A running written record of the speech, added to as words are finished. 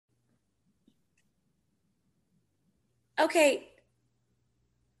Okay,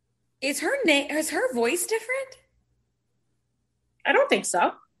 is her voice different? I don't think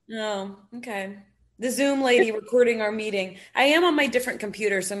so. Oh, okay. The Zoom lady recording our meeting. I am on my different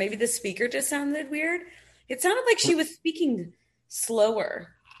computer, so maybe the speaker just sounded weird. It sounded like she was speaking slower.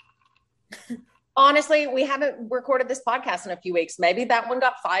 Honestly, we haven't recorded this podcast in a few weeks. Maybe that one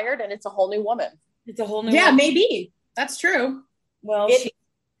got fired and it's a whole new woman. It's a whole new Yeah, one. maybe. That's true. Well,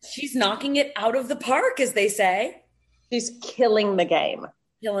 she's knocking it out of the park, as they say. She's killing the game.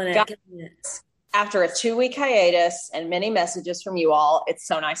 Killing it. Killing it. After a 2-week hiatus and many messages from you all, it's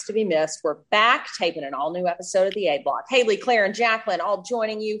so nice to be missed. We're back taping an all new episode of the A Block. Haley, Claire, and Jacqueline all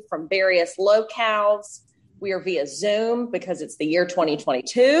joining you from various locales. We are via Zoom because it's the year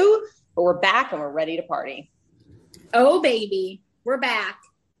 2022, but we're back and we're ready to party. Oh, baby. We're back.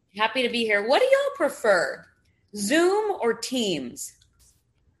 Happy to be here. What do y'all prefer? Zoom or Teams?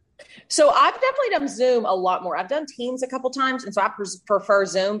 So I've definitely done Zoom a lot more. I've done Teams a couple times, and so I prefer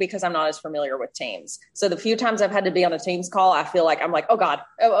Zoom because I'm not as familiar with Teams. So the few times I've had to be on a Teams call, I feel like I'm like, oh God,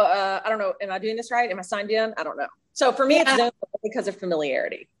 I don't know. Am I doing this right? Am I signed in? I don't know. So for me, it's Zoom because of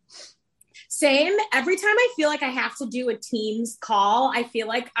familiarity. Same. Every time I feel like I have to do a Teams call, I feel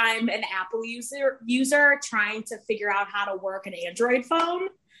like I'm an Apple user trying to figure out how to work an Android phone.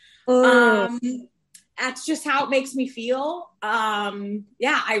 That's just how it makes me feel.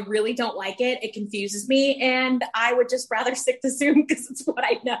 I really don't like it. It confuses me, and I would just rather stick to Zoom because it's what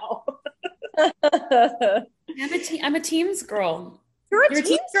I know. I'm a Teams girl. You're a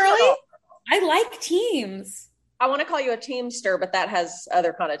Teams girly? I like Teams. I want to call you a Teamster, but that has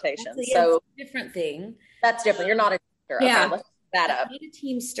other connotations. Actually, so it's a different thing. That's different. You're not a Teamster. Yeah. Okay, let's pick that up. I'm not a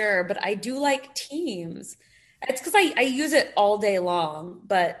Teamster, but I do like Teams. It's because I use it all day long,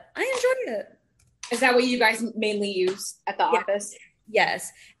 but I enjoy it. Is that what you guys mainly use at the office?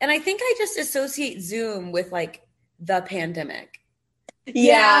 Yes. And I think I just associate Zoom with like the pandemic.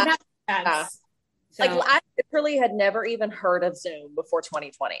 Yeah. That makes sense. So, Like I literally had never even heard of Zoom before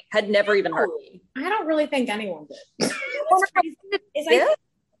 2020. Had never even heard. I don't really think anyone did.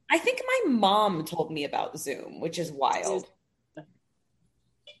 I think my mom told me about Zoom, which is wild.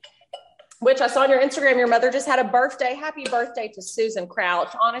 Which I saw on your Instagram, your mother just had a birthday. Happy birthday to Susan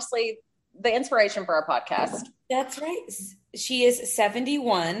Crouch. Honestly, the inspiration for our podcast. That's right. She is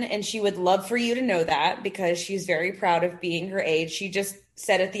 71, and she would love for you to know that because she's very proud of being her age. She just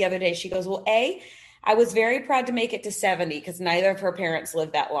said it the other day. She goes, well, I was very proud to make it to 70 because neither of her parents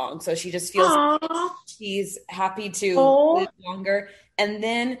lived that long. So she just feels she's happy to live longer. And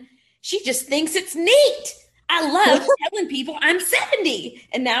then she just thinks it's neat. I love telling people I'm 70,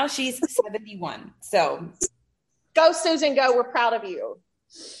 and now she's 71. So go, Susan, go. We're proud of you.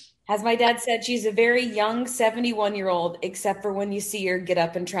 As my dad said, she's a very young 71-year-old, except for when you see her get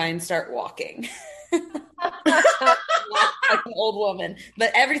up and try and start walking. Like an old woman,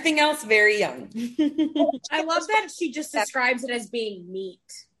 but everything else very young. I love that she just describes it as being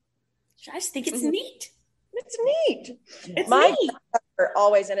neat. I just think it's neat. It's neat. It's my neat.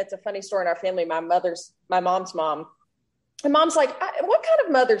 Always, and it's a funny story in our family. My mom's mom. My mom's like, what kind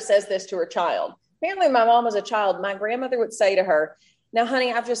of mother says this to her child? Apparently, my mom was a child. My grandmother would say to her, now,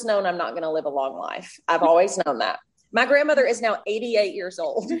 honey, I've just known I'm not going to live a long life. I've always known that. My grandmother is now 88 years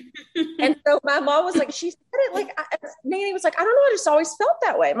old. And so my mom was like, she said it like, Nanny was like, I don't know. I just always felt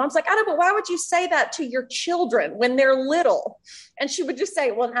that way. Mom's like, I know, but why would you say that to your children when they're little? And she would just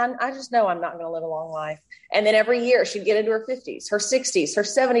say, well, I just know I'm not going to live a long life. And then every year she'd get into her 50s, her 60s, her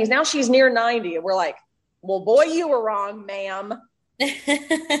 70s. Now she's near 90. And we're like, well, boy, you were wrong, ma'am. And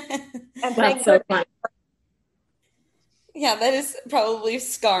that's so funny. Yeah, that is probably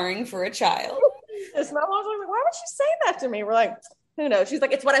scarring for a child. My mom was like, why would you say that to me? We're like, who knows? She's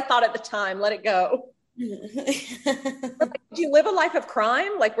like, it's what I thought at the time. Let it go. Like, did you live a life of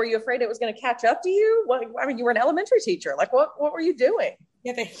crime? Like, were you afraid it was going to catch up to you? I mean, you were an elementary teacher. Like, what were you doing?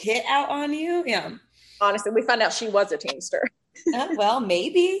 You have a hit out on you? Yeah. Honestly, we found out she was a Teamster. Well,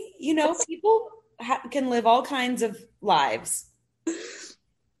 maybe, people can live all kinds of lives.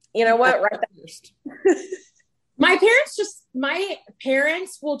 You know what? Right first. My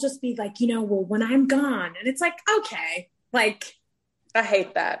parents will just be like, well, when I'm gone. And it's like, okay. Like, I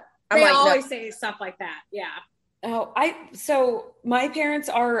hate that. They always say stuff like that. Yeah. Oh, so my parents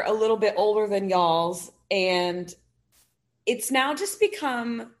are a little bit older than y'all's, and it's now just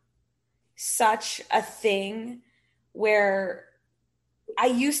become such a thing where I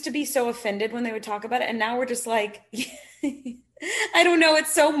used to be so offended when they would talk about it. And now we're just like, I don't know.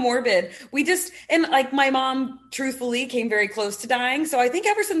 It's so morbid. And like my mom truthfully came very close to dying. So I think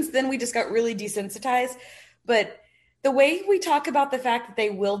ever since then we just got really desensitized. But the way we talk about the fact that they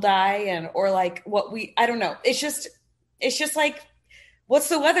will die or like I don't know. It's just, It's just like, what's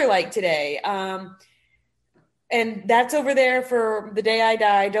the weather like today? And that's over there for the day I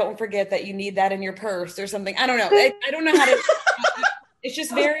die. Don't forget that you need that in your purse or something. I don't know. I don't know how to. It's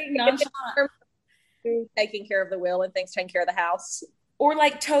just very nonchalant. Taking care of the will and things, taking care of the house. Or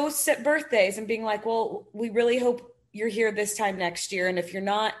like toasts at birthdays and being like, well, we really hope you're here this time next year. And if you're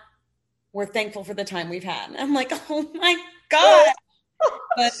not, we're thankful for the time we've had. I'm like, oh my God.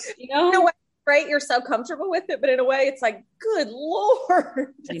 But, in a way, right? You're so comfortable with it. But in a way, it's like, good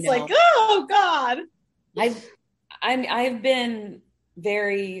Lord. It's like, oh God. I've been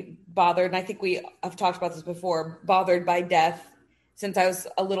very bothered, and I think I've talked about this before, bothered by death since I was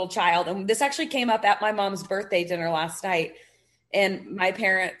a little child. And this actually came up at my mom's birthday dinner last night. And my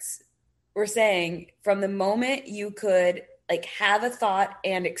parents were saying, from the moment you could like have a thought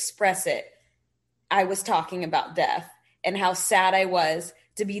and express it, I was talking about death and how sad I was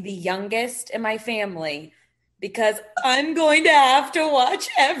to be the youngest in my family, because I'm going to have to watch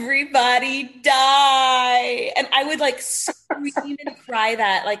everybody die. And I would like scream and cry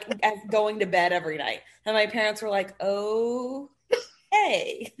that like as going to bed every night. And my parents were like, oh,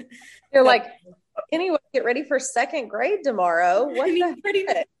 hey. You're like, anyway, get ready for second grade tomorrow. What pretty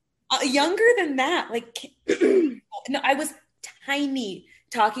younger than that. Like, no, I was tiny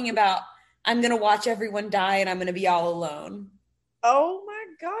talking about, I'm going to watch everyone die and I'm going to be all alone. Oh my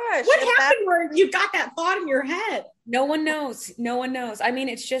gosh. What happened where you got that thought in your head? No one knows. No one knows. I mean,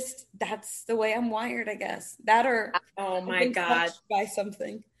 it's just, that's the way I'm wired, I guess. That or oh my God, by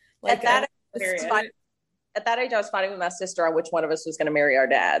something. Like at that age, I was fighting with my sister on which one of us was going to marry our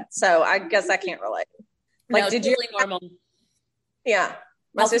dad. So I guess I can't relate. Like, no, did totally you? Normal. Yeah.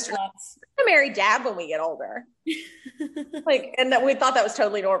 My sister going to marry dad when we get older. Like, and that we thought that was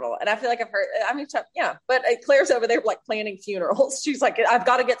totally normal. And I feel like I've heard, I mean, yeah, but Claire's over there like planning funerals. She's like, I've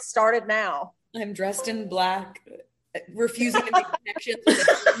got to get started now. I'm dressed in black, refusing to make connections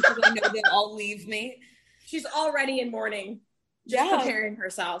because I know they'll all leave me. She's already in mourning, just preparing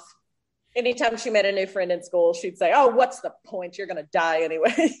herself. Anytime she met a new friend in school, she'd say, oh, what's the point? You're going to die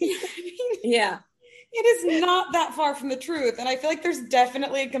anyway. Yeah. It is not that far from the truth. And I feel like there's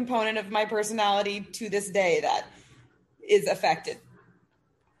definitely a component of my personality to this day that is affected.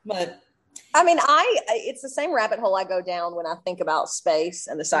 But I mean, it's the same rabbit hole I go down when I think about space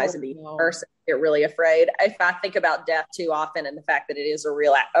and the size of the universe. I get really afraid. If I think about death too often and the fact that it is a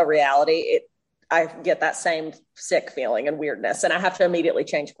reality, I get that same sick feeling and weirdness, and I have to immediately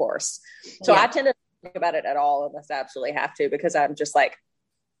change course. So I tend to think about it at all unless I absolutely have to, because I'm just like,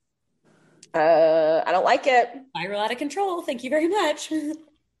 I don't like it. Spiral out of control. Thank you very much. Perfect.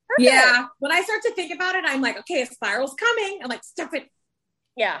 Yeah. When I start to think about it, I'm like, okay, a spiral's coming. I'm like, stop it.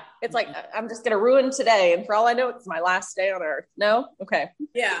 Yeah. It's like, I'm just going to ruin today. And for all I know, it's my last day on earth. No? Okay.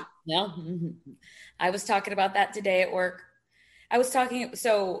 Yeah. No. I was talking about that today at work. No,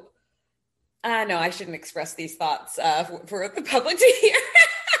 I shouldn't express these thoughts for the public to hear.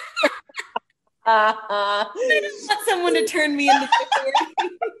 I don't want someone to turn me into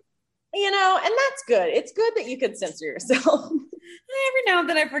and that's good. It's good that you can censor yourself. Every now and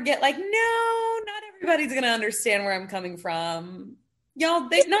then I forget, like, no, not everybody's going to understand where I'm coming from. Y'all,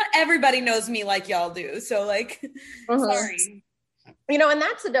 not everybody knows me like y'all do. So, like, sorry. And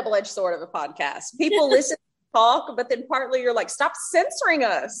that's a double-edged sword of a podcast. People listen to talk, but then partly you're like, stop censoring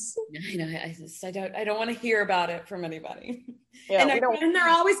us. I know. I don't want to hear about it from anybody. Yeah, and they're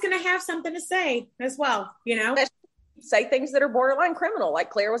always going to have something to say as well, Say things that are borderline criminal, like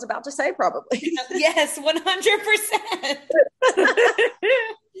Claire was about to say, probably. Yes, 100%.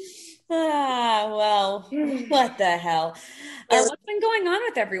 Well, what the hell? What's been going on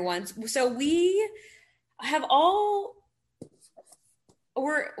with everyone? So we have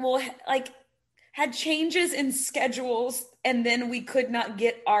had changes in schedules, and then we could not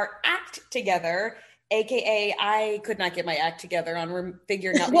get our act together. AKA, I could not get my act together on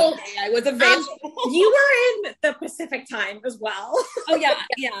figuring out what day I was available. You were in the Pacific time as well. Oh yeah.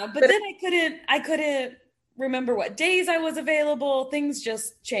 But then I couldn't remember what days I was available. Things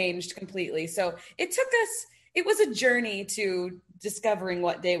just changed completely. So it was a journey to discovering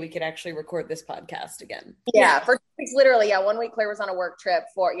what day we could actually record this podcast again. Yeah, for 2 weeks, literally. 1 week Claire was on a work trip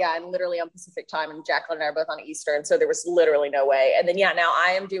and literally on Pacific time, and Jacqueline and I are both on Eastern, so there was literally no way. And then now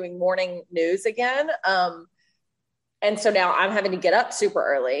I am doing morning news again. And so now I'm having to get up super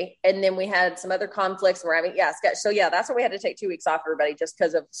early. And then we had some other conflicts. So that's why we had to take 2 weeks off, everybody, just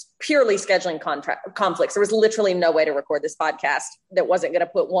because of purely scheduling conflicts. There was literally no way to record this podcast that wasn't going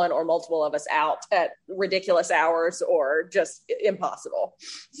to put one or multiple of us out at ridiculous hours or just impossible.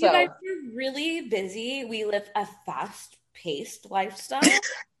 So you guys are really busy. We live a fast-paced lifestyle.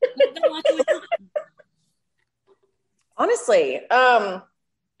 Honestly, I'm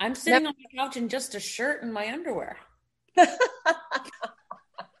sitting on the couch in just a shirt and my underwear.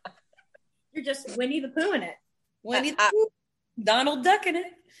 You're just Winnie the Pooh in it. Winnie the Pooh, Donald Duck in it.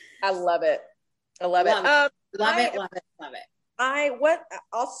 I love it. I love it. Love it.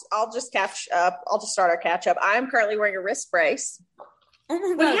 I'll just catch up. I'll just start our catch up. I'm currently wearing a wrist brace. Oh my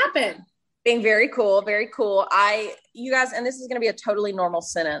God. What happened? Being very cool, very cool. You guys, and this is going to be a totally normal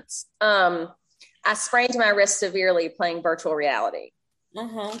sentence. I sprained my wrist severely playing virtual reality.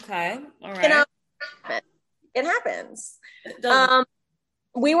 Okay. All right. You know, it happens.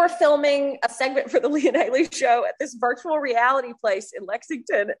 We were filming a segment for the Leah and Haley show at this virtual reality place in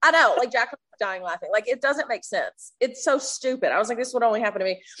Lexington. I know, like Jack was dying laughing. Like, it doesn't make sense. It's so stupid. I was like, this would only happen to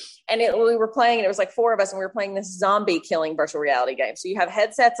me. And we were playing, and it was like 4 of us, and we were playing this zombie killing virtual reality game. So you have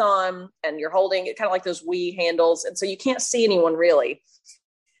headsets on, and you're holding it kind of like those Wii handles. And so you can't see anyone really.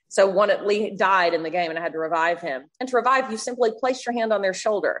 So Lee died in the game, and I had to revive him. And to revive, you simply place your hand on their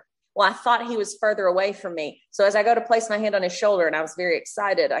shoulder. Well, I thought he was further away from me. So as I go to place my hand on his shoulder, and I was very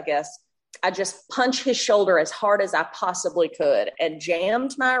excited, I guess, I just punched his shoulder as hard as I possibly could and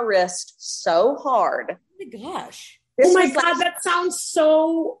jammed my wrist so hard. Oh my gosh. Oh my God, that sounds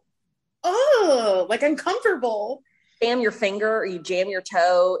so, like uncomfortable. Jam your finger or you jam your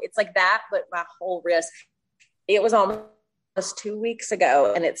toe. It's like that, but my whole wrist. It was almost 2 weeks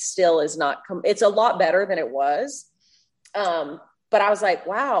ago, and it still is not, it's a lot better than it was. But I was like,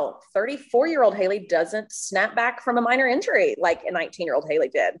 wow, 34-year-old Haley doesn't snap back from a minor injury like a 19-year-old Haley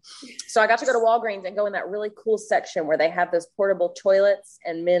did. So I got to go to Walgreens and go in that really cool section where they have those portable toilets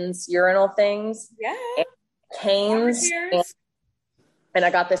and men's urinal things. Yeah. And canes. And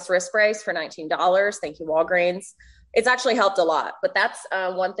I got this wrist brace for $19. Thank you, Walgreens. It's actually helped a lot. But that's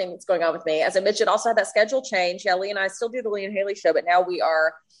one thing that's going on with me. As I mentioned, also had that schedule change. Yeah, Lee and I still do the Lee and Haley show, but now we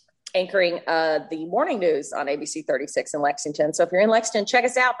are anchoring the morning news on ABC 36 in Lexington. So if you're in Lexington, check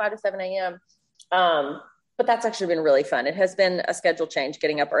us out 5 to 7 a.m. But that's actually been really fun. It has been a schedule change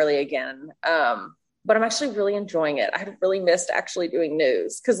getting up early again. But I'm actually really enjoying it. I really missed actually doing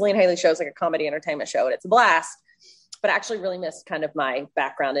news because Lee and Haley show is like a comedy entertainment show, and it's a blast. But I actually really missed kind of my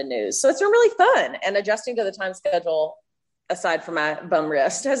background in news. So it's been really fun. And adjusting to the time schedule, aside from my bum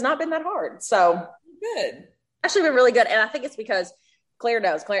wrist, has not been that hard. So good. Actually been really good. And I think it's because Claire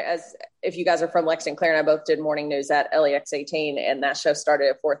knows. Claire, as if you guys are from Lexington, Claire and I both did morning news at LAX 18, and that show started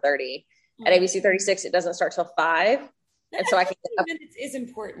at 4:30. At ABC 36, it doesn't start till 5, and so I can. Minutes is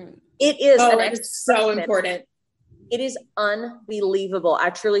important. It is. It's so important. It is unbelievable. I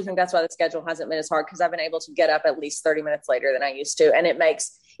truly think that's why the schedule hasn't been as hard, because I've been able to get up at least 30 minutes later than I used to, and it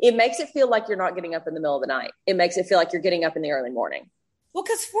makes it feel like you're not getting up in the middle of the night. It makes it feel like you're getting up in the early morning. Well,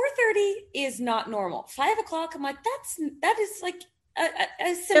 because 4:30 is not normal. 5 o'clock, I'm like, that is like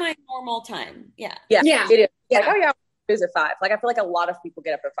a semi-normal time. Yeah. It is. Yeah. Like, oh yeah, it's at 5. Like, I feel like a lot of people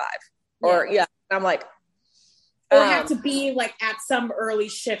get up at 5. Or I'm like, or have to be like at some early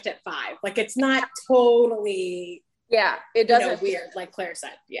shift at 5. Like, it's not totally it doesn't weird, like Claire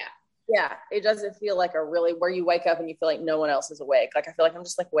said. Yeah, it doesn't feel like a really where you wake up and you feel like no one else is awake. Like, I feel like I'm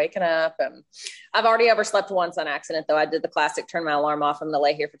just like waking up, and I've already overslept once on accident, though. I did the classic turn my alarm off. I'm going to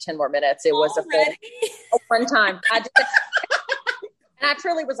lay here for 10 more minutes. It was a one time. I did. And I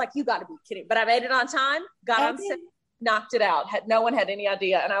truly was like, you got to be kidding. But I made it on time, got on set, knocked it out. No one had any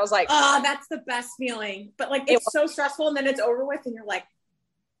idea. And I was like, oh, that's the best feeling. But like, it's so stressful, and then it's over with, and you're like,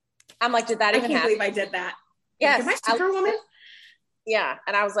 I'm like, did that even happen? I can't believe I did that. Yes. Am I superwoman? Yeah.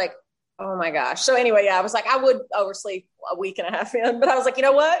 And I was like, oh my gosh. So anyway, I was like, I would oversleep a week and a half in, but I was like, you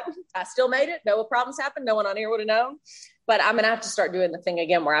know what? I still made it. No problems happened. No one on here would have known. But I'm going to have to start doing the thing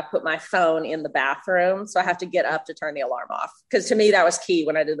again where I put my phone in the bathroom. So I have to get up to turn the alarm off. Because to me, that was key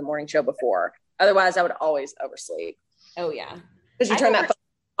when I did the morning show before. Otherwise, I would always oversleep. Oh, yeah. Because you turn that phone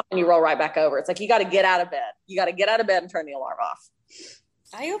off and you roll right back over. It's like, you got to get out of bed. You got to get out of bed and turn the alarm off.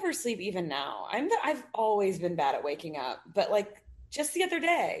 I oversleep even now. I've always been bad at waking up, but like just the other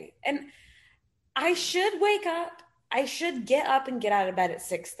day. And I should wake up. I should get up and get out of bed at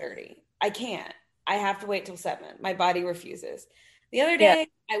 6:30. I can't. I have to wait till 7. My body refuses. The other day,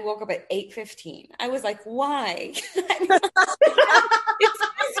 I woke up at 8:15. I was like, why? It's as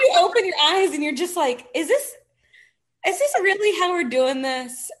you open your eyes and you're just like, is this really how we're doing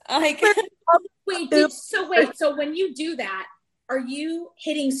this? Like, so when you do that, are you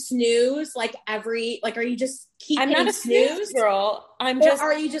hitting snooze are you just I'm not a snooze girl.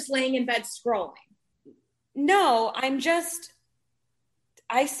 Are you just laying in bed scrolling? No,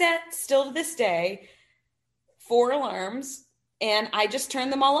 I set still to this day 4 alarms, and I just turn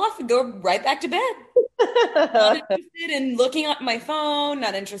them all off and go right back to bed. Not interested in looking at my phone,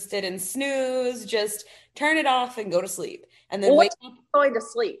 not interested in snooze, just turn it off and go to sleep. And then wake up. Going to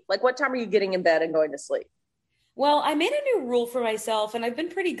sleep? Like, what time are you getting in bed and going to sleep? Well, I made a new rule for myself, and I've been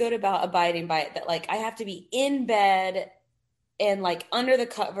pretty good about abiding by it, that like I have to be in bed and like under the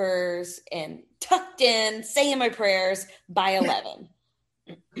covers and tucked in, saying my prayers by 11.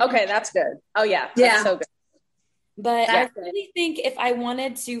 Okay, that's good. Oh yeah, that's so good. But I really think if I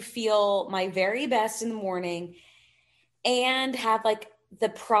wanted to feel my very best in the morning and have like the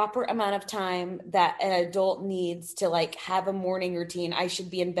proper amount of time that an adult needs to like have a morning routine, I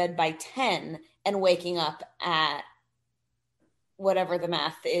should be in bed by 10 and waking up at whatever the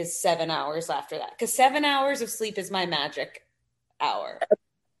math is, 7 hours after that. Because 7 hours of sleep is my magic hour.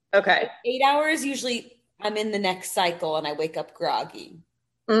 Okay. 8 hours, usually I'm in the next cycle and I wake up groggy.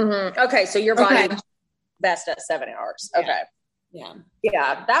 Mm-hmm. Okay, so your body best at 7 hours. Okay.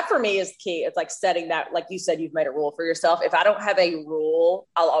 Yeah, that for me is key. It's like setting that, like you said, you've made a rule for yourself. If I don't have a rule,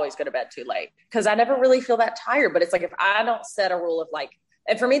 I'll always go to bed too late because I never really feel that tired. But it's like if I don't set a rule of like,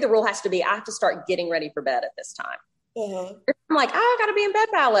 and for me, the rule has to be I have to start getting ready for bed at this time. I'm like, I got to be in bed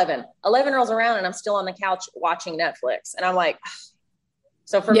by 11. 11 rolls around and I'm still on the couch watching Netflix. And I'm like,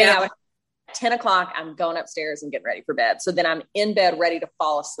 so for me, I would, 10 o'clock, I'm going upstairs and getting ready for bed. So then I'm in bed ready to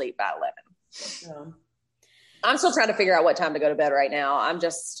fall asleep by 11. I'm still trying to figure out what time to go to bed right now. I'm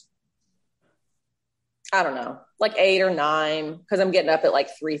just, I don't know, like 8 or 9, because I'm getting up at like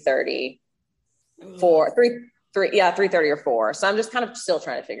 3:30, 3:30 or 4. So I'm just kind of still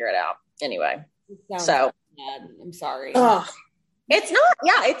trying to figure it out. Anyway, so bad. I'm sorry. It's not.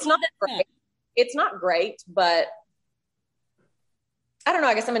 Yeah, it's not great. It's not great, but I don't know.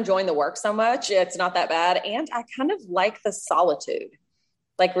 I guess I'm enjoying the work so much. It's not that bad, and I kind of like the solitude.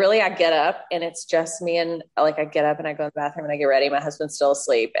 Like really, I get up and it's just me and like I get up and I go to the bathroom and I get ready. My husband's still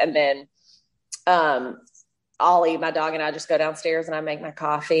asleep. And then Ollie, my dog, and I just go downstairs and I make my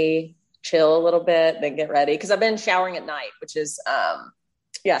coffee, chill a little bit, then get ready. Cause I've been showering at night, which is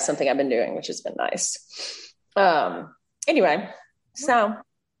something I've been doing, which has been nice. Anyway.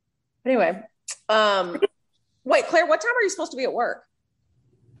 Wait, Claire, what time are you supposed to be at work?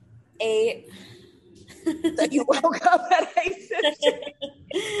 8. So you woke up at 8:50. I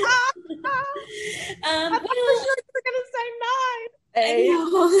thought you were going to say 9.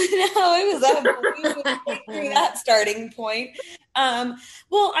 No, it was that starting point.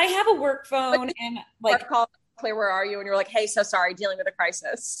 Well, I have a work phone and like call Claire, where are you? And you're like, hey, so sorry, dealing with a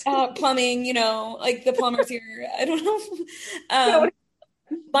crisis. Plumbing, like the plumber's here. I don't know.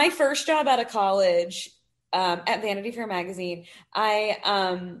 My first job out of college, at Vanity Fair magazine, I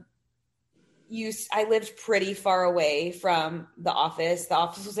lived pretty far away from the office. The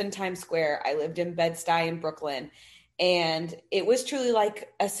office was in Times Square. I lived in Bed-Stuy in Brooklyn. And it was truly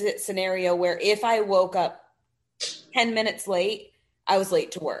like a scenario where if I woke up 10 minutes late, I was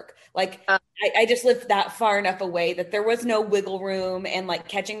late to work. Like I just lived that far enough away that there was no wiggle room and like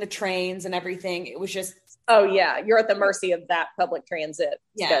catching the trains and everything. It was just. Oh yeah. You're at the mercy of that public transit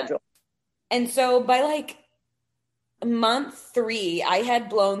schedule. And so by like month 3, I had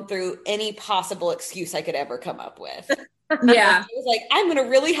blown through any possible excuse I could ever come up with. Yeah. I was like, I'm going to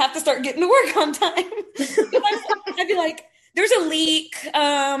really have to start getting to work on time. I'd be like, there's a leak,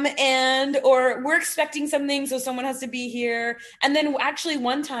 or we're expecting something, so someone has to be here. And then actually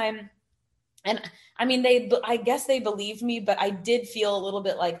one time, and I mean, I guess they believed me, but I did feel a little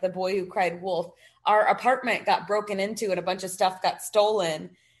bit like the boy who cried wolf. Our apartment got broken into and a bunch of stuff got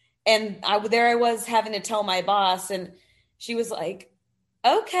stolen. And I was having to tell my boss, and she was like,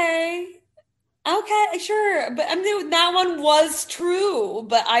 okay, sure. But I mean, that one was true,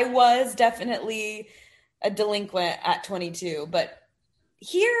 but I was definitely a delinquent at 22. But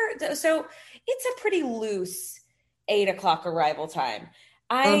here, so it's a pretty loose 8 o'clock arrival time.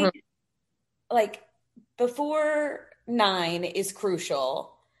 Like before 9 is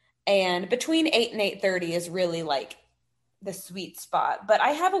crucial. And between 8 and 8:30 is really like the sweet spot. But I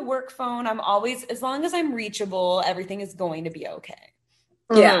have a work phone. I'm always, as long as I'm reachable, everything is going to be okay.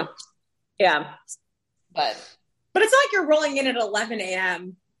 Yeah. Yeah. But it's not like you're rolling in at 11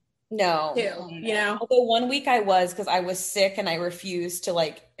 a.m. No. Too, Although one week I was, because I was sick and I refused to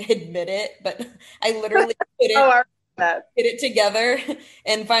like admit it, but I literally couldn't get it together.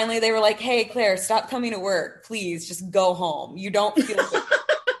 And finally they were like, hey, Claire, stop coming to work. Please just go home. You don't feel good.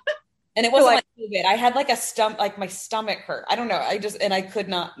 And it wasn't like COVID. I had like my stomach hurt. I don't know. I could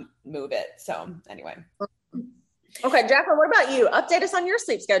not move it. So anyway. Okay, Jacqueline, what about you? Update us on your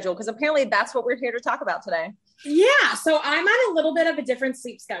sleep schedule, because apparently that's what we're here to talk about today. Yeah, so I'm on a little bit of a different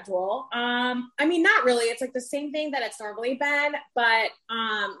sleep schedule. I mean, not really. It's like the same thing that it's normally been, but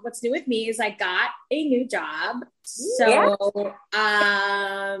what's new with me is I got a new job. So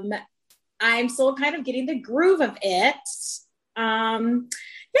I'm still kind of getting the groove of it.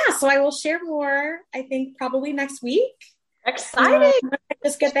 Yeah, so I will share more, I think probably next week. Exciting.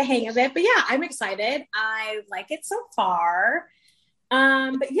 Just get the hang of it. But yeah, I'm excited. I like it so far.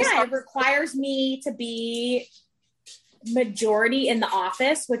 But yeah, it requires me to be majority in the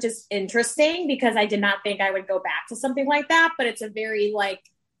office, which is interesting because I did not think I would go back to something like that, but it's a very like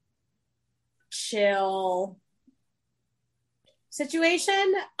chill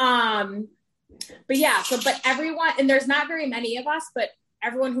situation. But yeah, but everyone, and there's not very many of us, but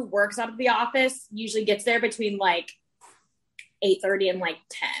everyone who works out of the office usually gets there between like 8:30 and like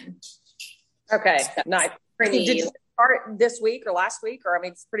 10. Okay, so nice. Pretty. Did you start this week or last week? Or I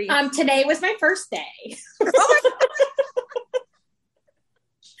mean, it's pretty. Today was my first day.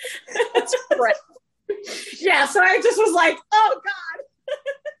 That's great. Yeah, so I just was like, oh God.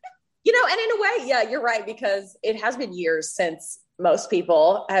 And in a way, yeah, you're right, because it has been years since most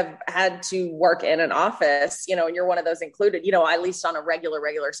people have had to work in an office, and you're one of those included, at least on a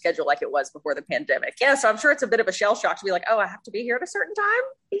regular schedule like it was before the pandemic. Yeah. So I'm sure it's a bit of a shell shock to be like, oh, I have to be here at a certain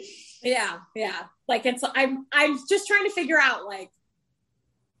time. Yeah. Yeah. Like I'm just trying to figure out, like,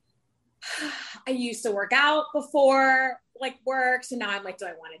 I used to work out before like work. So now I'm like, do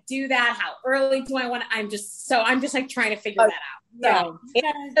I want to do that? How early do I want to? I'm just like trying to figure that out. So,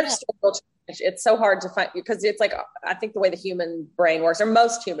 it's so hard to find, because it's like, I think the way the human brain works, or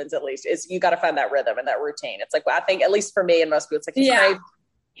most humans at least, is you got to find that rhythm and that routine. It's like, well, I think at least for me and most people, it's like,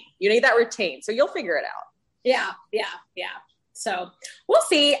 you need that routine. So you'll figure it out. Yeah. Yeah. Yeah. So we'll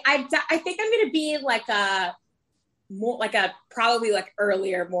see. I think I'm going to be like a probably like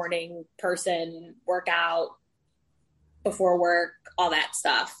earlier morning person, workout before work, all that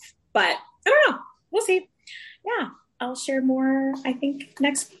stuff. But I don't know. We'll see. Yeah. I'll share more, I think,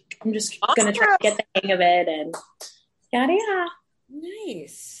 next week. I'm just going to try to get the hang of it and yada yada.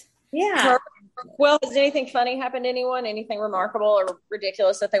 Nice. Yeah. Well, has anything funny happened to anyone? Anything remarkable or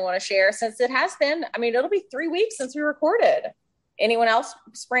ridiculous that they want to share? Since it has been, it'll be 3 weeks since we recorded. Anyone else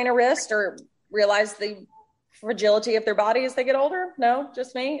sprain a wrist or realize the fragility of their body as they get older? No,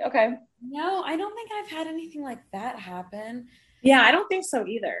 just me? Okay. No, I don't think I've had anything like that happen. Yeah, I don't think so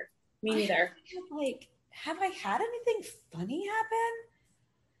either. Me neither. Have I had anything funny happen?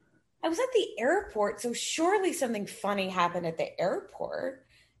 I was at the airport, so surely something funny happened at the airport,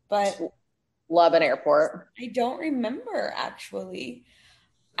 but love an airport. I don't remember actually.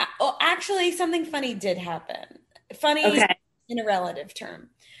 Actually, something funny did happen. Funny in a relative term.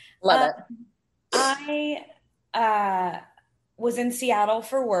 Love it. I was in Seattle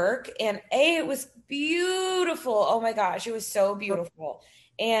for work, and it was beautiful. Oh my gosh, it was so beautiful.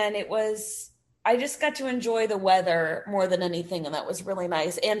 And I just got to enjoy the weather more than anything, and that was really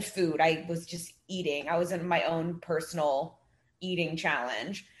nice. And food. I was just eating. I was in my own personal eating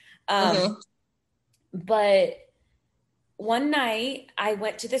challenge. But one night I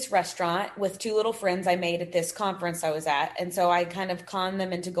went to this restaurant with 2 little friends I made at this conference I was at. And so I kind of conned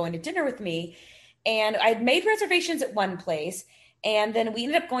them into going to dinner with me. And I'd made reservations at one place. And then we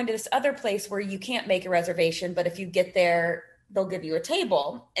ended up going to this other place where you can't make a reservation, but if you get there, they'll give you a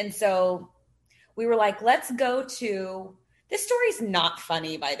table. And so we were like, let's go to, this story's not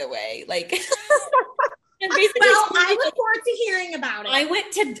funny, by the way. Like, well, I look forward to hearing about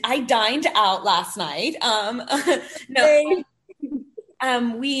it. I dined out last night.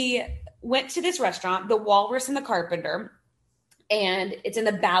 We went to this restaurant, the Walrus and the Carpenter, and it's in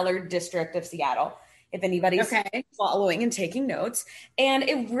the Ballard district of Seattle, if anybody's following and taking notes. And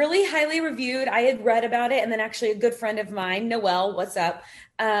it really highly reviewed. I had read about it, and then actually a good friend of mine, Noelle, what's up,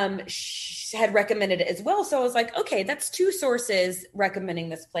 had recommended it as well. So I was like, okay, that's 2 sources recommending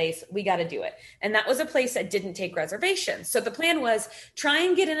this place. We got to do it. And that was a place that didn't take reservations. So the plan was try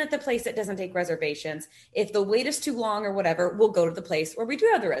and get in at the place that doesn't take reservations. If the wait is too long or whatever, we'll go to the place where we do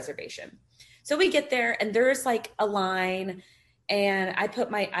have the reservation. So we get there, and there's like a line, and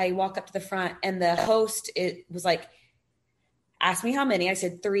I walk up to the front, and the host, it was like, asked me how many. I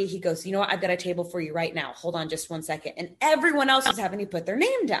said 3. He goes, you know what? I've got a table for you right now. Hold on just 1 second. And everyone else was having to put their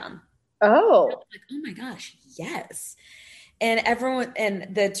name down. Oh. Like, oh my gosh, yes. And everyone,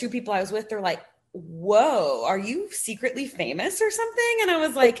 and the 2 people I was with, they're like, whoa, are you secretly famous or something? And I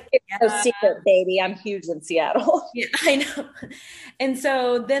was like, it's no secret, baby. I'm huge in Seattle. Yeah, I know. And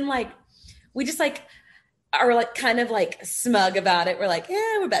so then we just are kind of smug about it. We're like,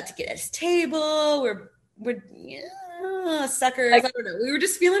 yeah, we're about to get at his table. We're oh, suckers. I don't know. We were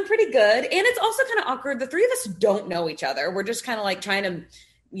just feeling pretty good. And it's also kind of awkward. The three of us don't know each other. We're just kind of like trying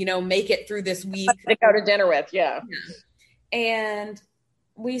to, make it through this week. To go to dinner with. Yeah. And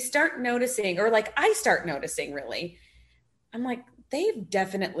we start noticing, or like I start noticing really, I'm like,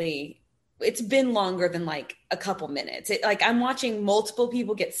 it's been longer than like a couple minutes. I'm watching multiple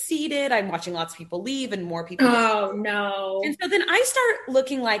people get seated. I'm watching lots of people leave and more people. Oh no. And so then I start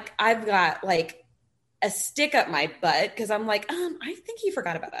looking like I've got like a stick up my butt. Cause I'm like, I think he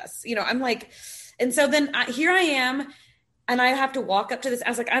forgot about us. I'm like, and so then here I am and I have to walk up to this. I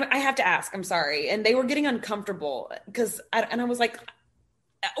was like, I have to ask, I'm sorry. And they were getting uncomfortable and I was like,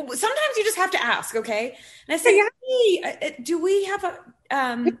 sometimes you just have to ask. Okay. And I said, hey, do we have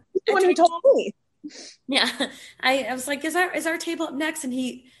the one who told me. Yeah. I was like, is our table up next? And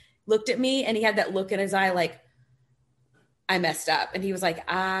he looked at me and he had that look in his eye, like, I messed up. And he was like,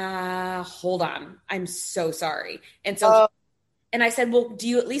 hold on. I'm so sorry. And so, and I said, well, do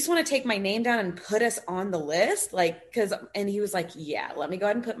you at least want to take my name down and put us on the list? And he was like, yeah, let me go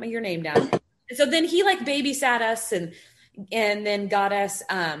ahead and put your name down. And so then he like babysat us and then got us,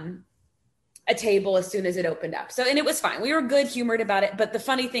 a table as soon as it opened up. So, and it was fine. We were good humored about it. But the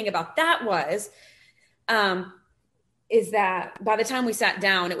funny thing about that is that by the time we sat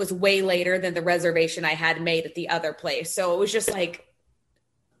down, it was way later than the reservation I had made at the other place. So it was just like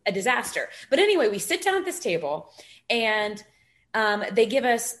a disaster. But anyway, we sit down at this table and they give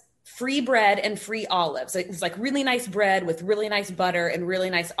us free bread and free olives. It was like really nice bread with really nice butter and really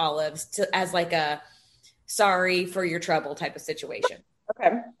nice olives as like a sorry for your trouble type of situation.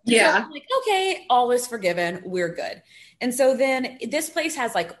 Okay. Yeah. So I'm like, okay, all is forgiven. We're good. And so then this place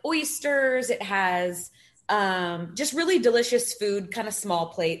has like oysters. It has just really delicious food, kind of small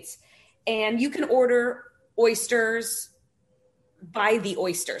plates. And you can order oysters by the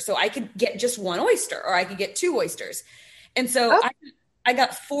oyster. So I could get just one oyster or I could get two oysters. And so I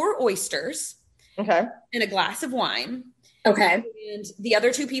got 4 oysters. Okay. And a glass of wine. Okay. And the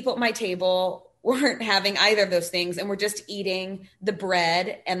other 2 people at my table weren't having either of those things and we're just eating the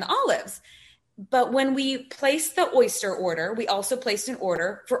bread and the olives. But when we placed the oyster order, we also placed an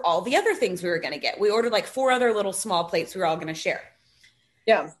order for all the other things we were going to get. We ordered like 4 other little small plates we were all going to share.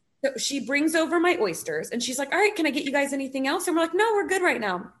 Yeah. So she brings over my oysters and she's like, all right, can I get you guys anything else? And we're like, no, we're good right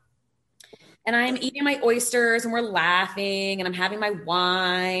now. And I'm eating my oysters and we're laughing and I'm having my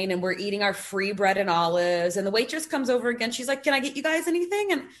wine and we're eating our free bread and olives. And the waitress comes over again. She's like, can I get you guys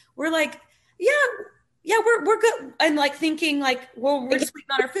anything? And we're like, yeah, we're good. And like thinking like, well, we're just waiting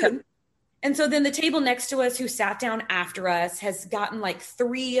on our food. And so then the table next to us who sat down after us has gotten like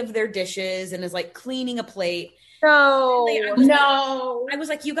 3 of their dishes and is like cleaning a plate. No. I was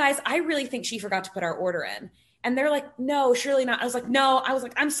like, you guys, I really think she forgot to put our order in. And they're like, no, surely not. I was like, no. I was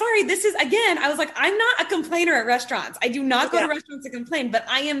like, I'm sorry. I was like, I'm not a complainer at restaurants. I do not go to restaurants to complain, but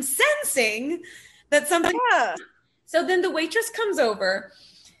I am sensing that something. Yeah. So then the waitress comes over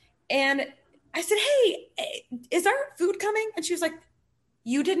and I said, hey, is our food coming? And she was like,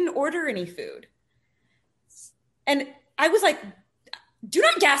 you didn't order any food. And I was like, do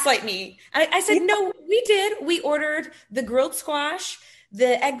not gaslight me. I said, no, we did. We ordered the grilled squash,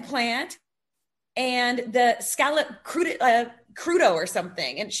 the eggplant, and the scallop crudo or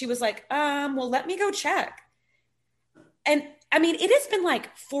something. And she was like, well, let me go check. And I mean, it has been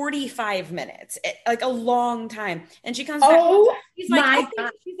like 45 minutes, like a long time. And she comes back. She's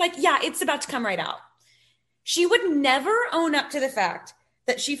like, yeah, it's about to come right out. She would never own up to the fact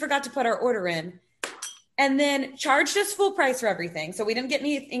that she forgot to put our order in and then charged us full price for everything. So we didn't get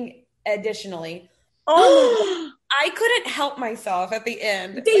anything additionally. I couldn't help myself at the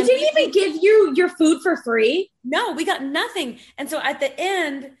end. They didn't even give you your food for free? No, we got nothing. And so at the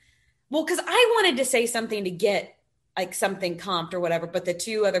end, well, because I wanted to say something to get like something comped or whatever, but the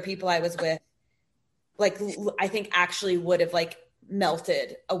 2 other people I was with, like, I think actually would have like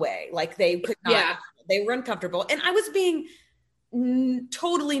melted away. Like they could not, they were uncomfortable. And I was being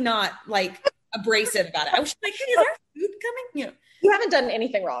totally not like abrasive about it. I was just like, hey, is our food coming? You haven't done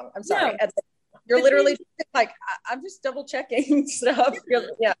anything wrong. I'm sorry. No. You're literally like, I'm just double checking stuff.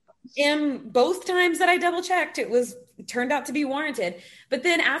 Yeah. And both times that I double checked, it turned out to be warranted. But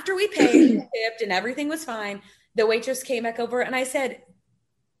then after we paid, tipped, and everything was fine, the waitress came back over and I said,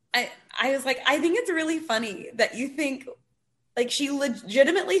 I was like, I think it's really funny that you think, like, she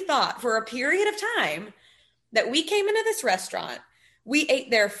legitimately thought for a period of time that we came into this restaurant, we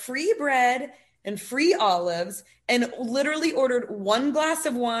ate their free bread and free olives and literally ordered 1 glass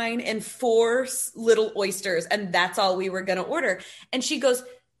of wine and 4 little oysters. And that's all we were going to order. And she goes,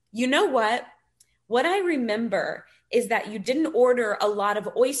 you know what? What I remember is that you didn't order a lot of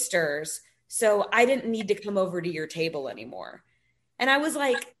oysters. So I didn't need to come over to your table anymore. And I was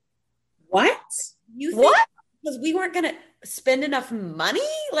like, what? You think because we weren't going to spend enough money?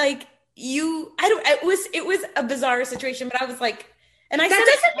 Like it was a bizarre situation, but I was like, and I that said,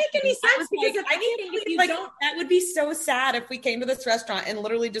 doesn't make any sense because like, if you don't, that would be so sad if we came to this restaurant and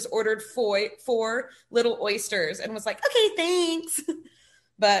literally just ordered four little oysters and was like, okay, thanks.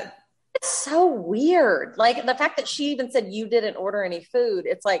 But it's so weird. Like the fact that she even said you didn't order any food.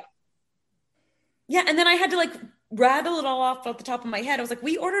 It's like, yeah. And then I had to like rattle it all off at the top of my head. I was like,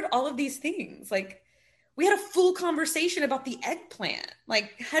 we ordered all of these things. Like we had a full conversation about the eggplant.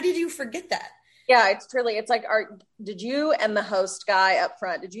 Like, how did you forget that? Yeah, it's like, did you and the host guy up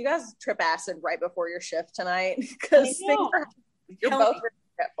front, did you guys trip acid right before your shift tonight? Because you're both very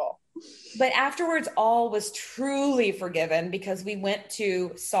forgetful. But afterwards, all was truly forgiven because we went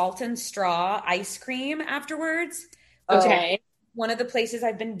to Salt and Straw ice cream afterwards. Okay. One of the places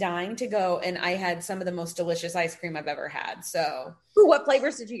I've been dying to go, and I had some of the most delicious ice cream I've ever had. So, what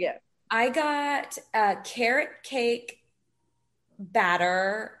flavors did you get? I got a carrot cake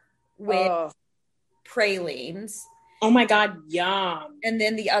batter with pralines. Oh my God, yum. And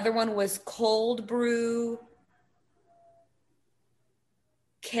then the other one was cold brew,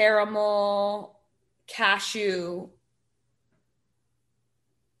 caramel, cashew,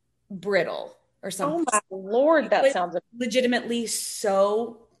 brittle or something. Oh my Lord, that sounds legitimately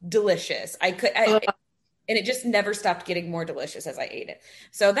so delicious. And it just never stopped getting more delicious as I ate it.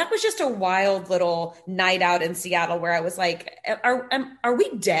 So that was just a wild little night out in Seattle where I was like, are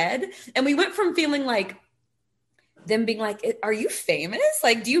we dead? And we went from feeling like them being like, are you famous?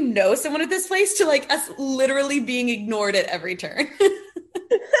 Like, do you know someone at this place? To like us literally being ignored at every turn.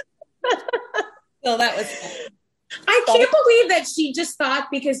 So that was fun. I can't believe that she just thought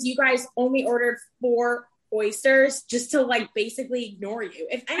because you guys only ordered 4 oysters just to like basically ignore you.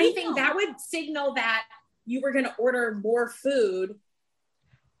 If anything, that would signal that you were going to order more food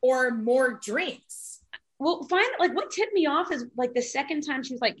or more drinks. Well, like what tipped me off is like the second time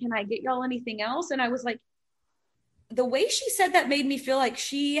she was like, can I get y'all anything else? And I was like, the way she said that made me feel like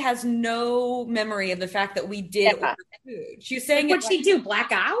she has no memory of the fact that we did order food. She was saying, like, what'd she do?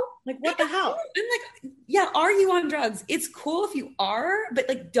 Black out? Like, what the hell? I'm like, yeah, are you on drugs? It's cool if you are, but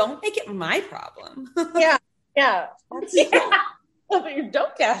like, don't make it my problem. Yeah.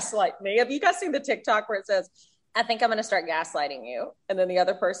 Don't gaslight me. Have you guys seen the TikTok where it says, I think I'm going to start gaslighting you? And then the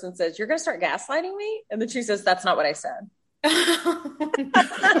other person says, you're going to start gaslighting me? And then she says, that's not what I said.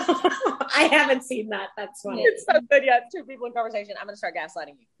 I haven't seen that. That's funny. It's so good. Yeah, 2 people in conversation. I'm going to start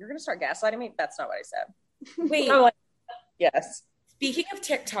gaslighting you. You're going to start gaslighting me? That's not what I said. Wait. I'm like, yes. Speaking of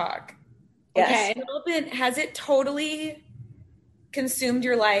TikTok, yes. Okay, has it totally consumed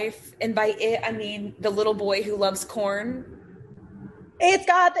your life? And by it, I mean the little boy who loves corn. It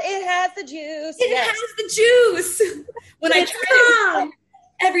has the juice. It has the juice. When I tried it,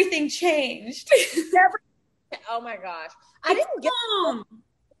 everything changed. Oh my gosh. I didn't get it.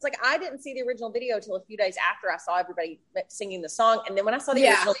 It's like I didn't see the original video till a few days after I saw everybody singing the song. And then when I saw the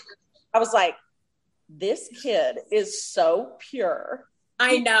original, I was like, this kid is so pure.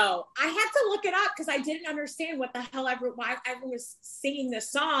 I know. I had to look it up because I didn't understand what the hell why everyone was singing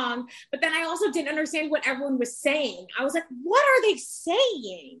this song. But then I also didn't understand what everyone was saying. I was like, what are they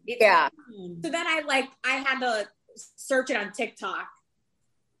saying? Yeah. So then I had to search it on TikTok.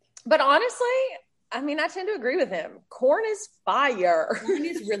 But honestly, I mean, I tend to agree with him. Corn is fire. Corn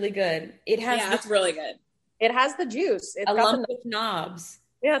is really good. It's really good. It has the juice. It's a got lump with knobs.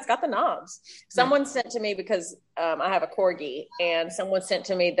 Yeah, it's got the knobs. Someone sent to me because I have a corgi, and someone sent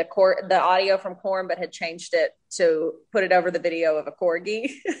to me the audio from Corn, but had changed it to put it over the video of a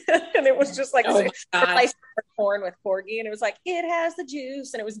corgi, and it was just like replaced Corn with corgi, and it was like it has the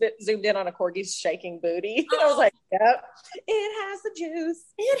juice, and it was zoomed in on a corgi's shaking booty. And I was like, "Yep, it has the juice.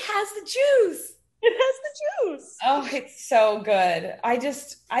 It has the juice. It has the juice." Oh, it's so good. I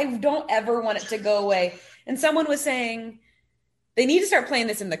don't ever want it to go away. And someone was saying, they need to start playing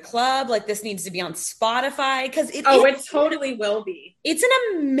this in the club. Like this needs to be on Spotify because it totally will be. It's an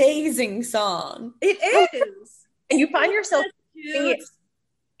amazing song. It is. And you find yourself singing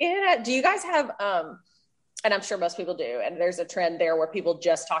it. Do you guys have and I'm sure most people do, and there's a trend there where people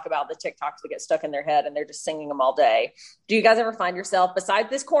just talk about the TikToks that get stuck in their head and they're just singing them all day. Do you guys ever find yourself, besides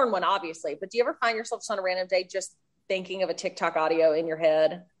this Corn one, obviously, but do you ever find yourself just on a random day just thinking of a TikTok audio in your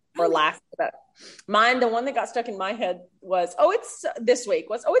head? Or laughing about it? Mine, the one that got stuck in my head was, it's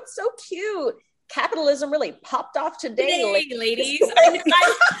so cute. Capitalism really popped off today, ladies. I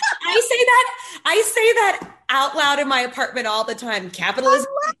say that out loud in my apartment all the time. Capitalism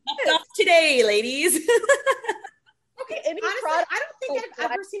popped off today, ladies. Any Honestly, product. I don't think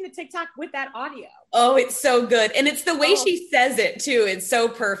I've ever seen a TikTok with that audio. Oh, it's so good. And it's the way she says it too. It's so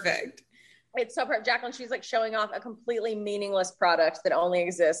perfect. It's so perfect. Jacqueline, she's like showing off a completely meaningless product that only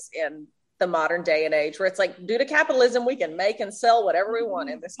exists in the modern day and age, where it's like, due to capitalism, we can make and sell whatever we want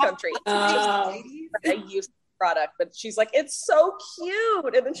in this country. A useless product, but she's like, it's so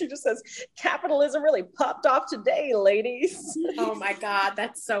cute. And then she just says, capitalism really popped off today, ladies. Oh my God,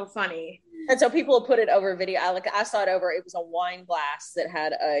 that's so funny. And so people will put it over video. I saw it over, it was a wine glass that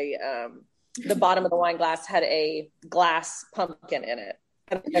had the bottom of the wine glass had a glass pumpkin in it.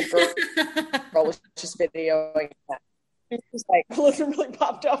 And a girl was just videoing that. She's like, capitalism really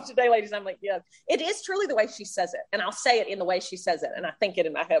popped off today, ladies. And I'm like, yeah, it is truly the way she says it. And I'll say it in the way she says it. And I think it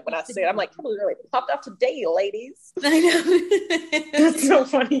in my head when I say it. I'm like, capitalism really popped off today, ladies. I know. That's so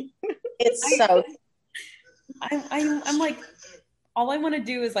funny. It's so. I'm like, all I want to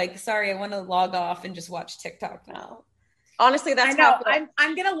do is like, sorry, I want to log off and just watch TikTok now. Honestly, that's I know.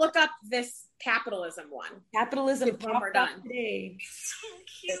 I'm gonna look up this capitalism one. Capitalism popped off today. So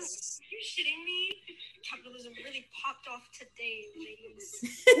cute. Are you shitting me? Capitalism really popped off today, ladies.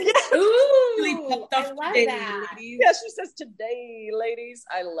 Ooh, Really popped off I love today, that. ladies. Yeah, she says today, ladies.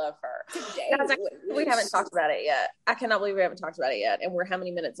 I love her. Today, Guys, we haven't talked about it yet. I cannot believe we haven't talked about it yet. And we're how many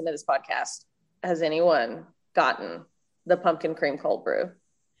minutes into this podcast? Has anyone gotten the pumpkin cream cold brew?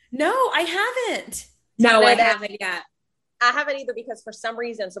 No, I haven't. No, I haven't yet. I haven't either, because for some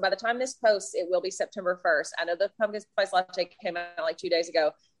reason, so by the time this posts, it will be September 1st. I know the pumpkin spice latte came out like 2 days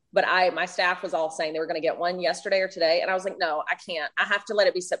ago, but my staff was all saying they were going to get one yesterday or today. And I was like, no, I can't. I have to let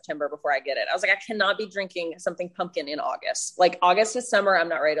it be September before I get it. I was like, I cannot be drinking something pumpkin in August. Like, August is summer. I'm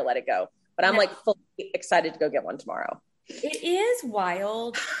not ready to let it go, but I'm like fully excited to go get one tomorrow. It is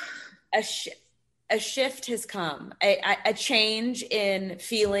wild. A shift has come. A change in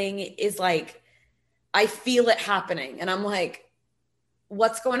feeling is like, I feel it happening. And I'm like,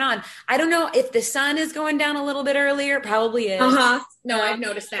 what's going on? I don't know if the sun is going down a little bit earlier. Probably is. No, I've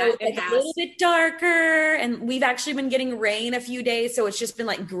noticed that. So it's like a little bit darker. And we've actually been getting rain a few days. So it's just been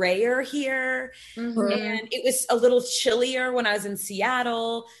like grayer here. Mm-hmm. And it was a little chillier when I was in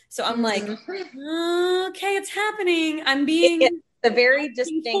Seattle. So I'm like, okay, it's happening. I'm being... It's a very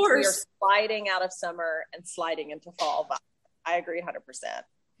distinct, we are sliding out of summer and sliding into fall. I agree 100%.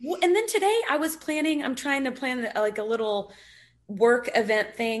 Well, and then today I'm trying to plan like a little work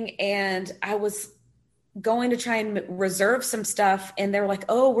event thing. And I was going to try and reserve some stuff. And they're like,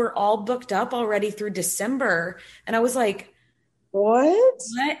 oh, we're all booked up already through December. And I was like, what?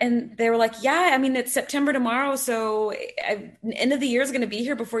 And they were like, yeah, I mean, it's September tomorrow. So end of the year is going to be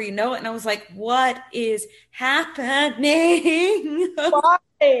here before you know it. And I was like, what is happening? Why?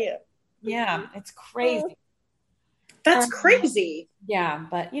 Yeah, it's crazy. That's crazy. Yeah,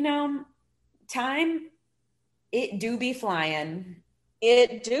 but time, it do be flying.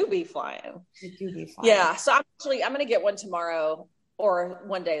 It do be flying. Yeah, so I'm going to get one tomorrow or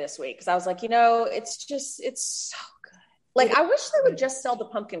one day this week, because I was like, it's so good. Like, I wish they would just sell the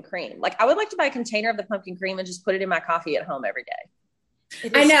pumpkin cream. Like, I would like to buy a container of the pumpkin cream and just put it in my coffee at home every day.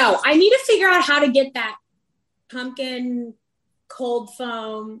 I know. I need to figure out how to get that pumpkin cold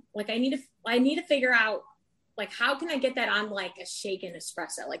foam. Like, I need to figure out, like, how can I get that on like a shaken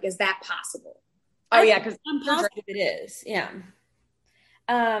espresso? Like, is that possible? Oh yeah, because I'm positive it is. Yeah.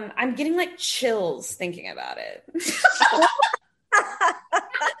 I'm getting like chills thinking about it.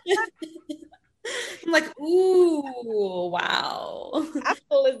 I'm like, ooh, wow.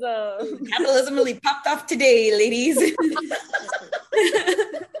 Capitalism really popped off today, ladies.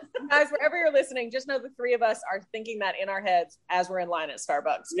 Guys, wherever you're listening, just know the three of us are thinking that in our heads as we're in line at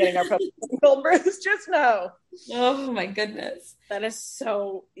Starbucks getting our cold brews. Just know. Oh my goodness. That is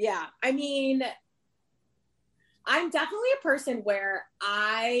so, yeah. I mean, I'm definitely a person where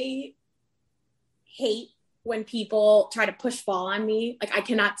I hate when people try to push fall on me. Like, I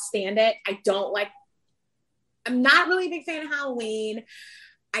cannot stand it. I'm not really a big fan of Halloween.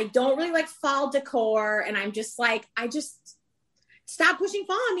 I don't really like fall decor. And I'm just like, stop pushing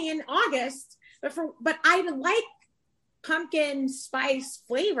fall on me in August. But I like pumpkin spice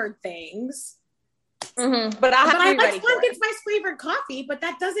flavored things. Mm-hmm. But I like pumpkin spice flavored coffee, but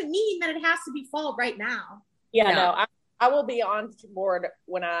that doesn't mean that it has to be fall right now. Yeah, no, I will be on board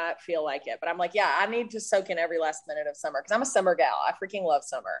when I feel like it. But I'm like, yeah, I need to soak in every last minute of summer, because I'm a summer gal. I freaking love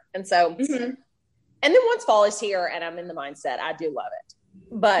summer. And so, and then once fall is here and I'm in the mindset, I do love it.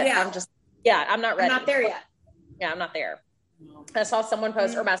 But I'm not ready. I'm not there yet. Yeah, I'm not there. I saw someone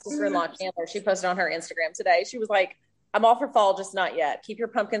post, or my sister-in-law, Chandler, she posted on her Instagram today. She was like, I'm all for fall, just not yet. Keep your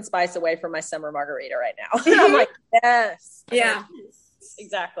pumpkin spice away from my summer margarita right now. And I'm like, yes. Yeah.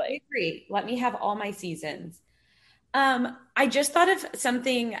 Exactly. I agree. Let me have all my seasons. I just thought of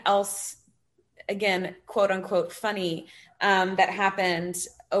something else, again, quote unquote funny, that happened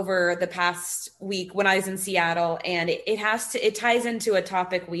over the past week when I was in Seattle, and it ties into a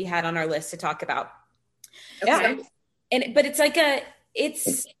topic we had on our list to talk about. Yeah. So, but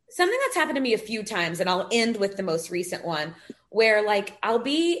it's something that's happened to me a few times, and I'll end with the most recent one where like I'll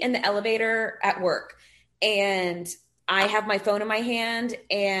be in the elevator at work and I have my phone in my hand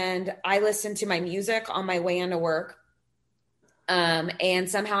and I listen to my music on my way into work. And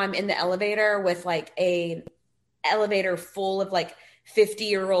somehow I'm in the elevator with like a elevator full of like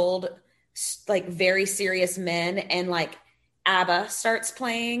 50-year-old, like very serious men, and like ABBA starts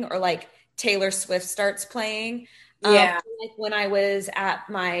playing or like Taylor Swift starts playing. Yeah. Like when I was at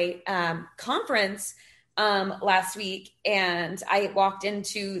my conference last week and I walked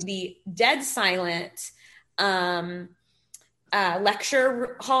into the dead silent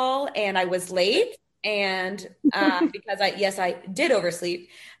lecture hall and I was late and because I did oversleep.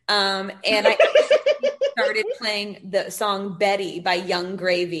 And I started playing the song Betty by Young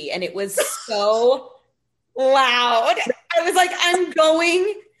Gravy and it was so loud. I was like, I'm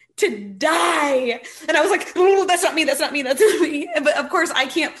going to die. And I was like, oh, that's not me. That's not me. That's not me. But of course I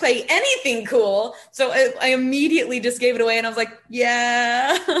can't play anything cool. So I immediately just gave it away. And I was like,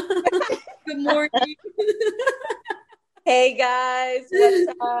 yeah. Good morning. Hey guys, what's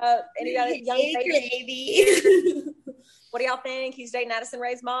up? Anybody young Hey, baby? What do y'all think? He's dating Addison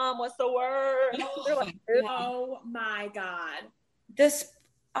Rae's mom. What's the word? Oh my God. This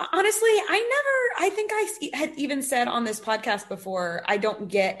honestly, I think I had even said on this podcast before, I don't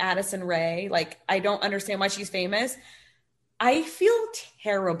get Addison Rae. Like, I don't understand why she's famous. I feel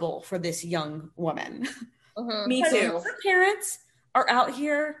terrible for this young woman. Mm-hmm. Me too. Her parents are out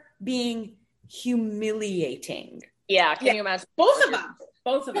here being humiliating. Yeah, can you imagine? Both of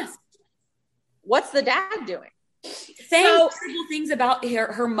them. What's the dad doing? Saying terrible things about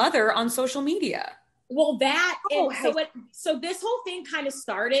her mother on social media. Well, so this whole thing kind of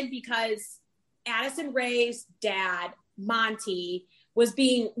started because Addison Rae's dad, Monty, was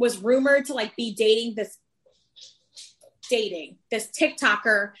rumored to like be dating this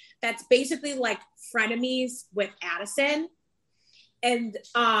TikToker that's basically like frenemies with Addison. And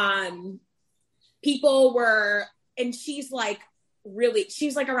people were, and she's like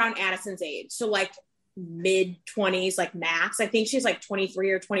around Addison's age. So like mid-20s, like max. I think she's like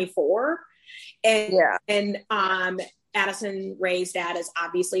 23 or 24. And Addison Rae's dad is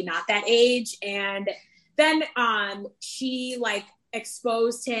obviously not that age. And then she like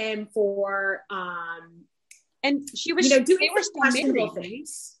exposed him for and she was doing some questionable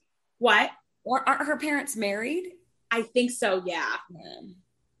things. What? Or aren't her parents married? I think so, yeah.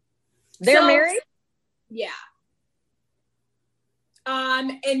 They're married? Yeah.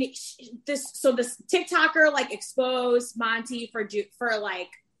 And this TikToker like exposed Monty for like,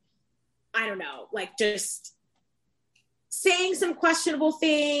 I don't know, like just saying some questionable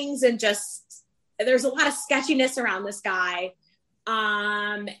things and just there's a lot of sketchiness around this guy.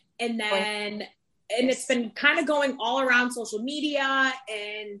 And it's been kind of going all around social media.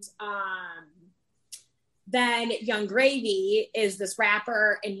 And then Young Gravy is this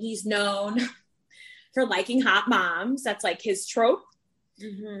rapper and he's known for liking hot moms. That's like his trope.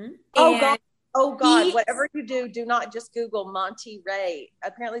 Mm-hmm. Oh God. Whatever you do not just Google Monty Rae.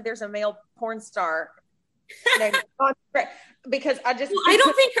 Apparently there's a male porn star named Monty Rae. Because I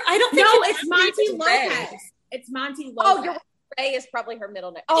don't think it's Monty Lopez. It's Monty Lopez. Oh, Rae is probably her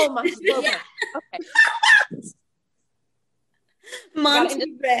middle name. Oh, Monty Lopez. Okay.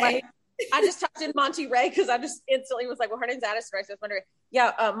 Monty Rae. I just typed in Monty Rae because I just instantly was like, well, her name's Addison Rae. So I was wondering.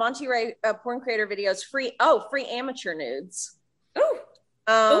 Yeah, Monty Rae porn creator videos, free amateur nudes.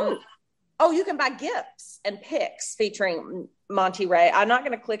 You can buy gifts and pics featuring Monty Rae. I'm not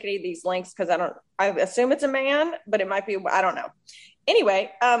going to click any of these links because I assume it's a man, but it might be, I don't know.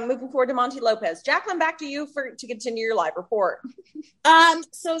 Anyway, moving forward to Monty Lopez. Jacqueline, back to you to continue your live report.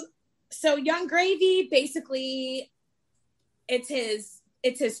 So Young Gravy, basically it's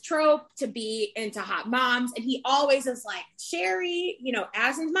his trope to be into hot moms. And he always is like, Sherry,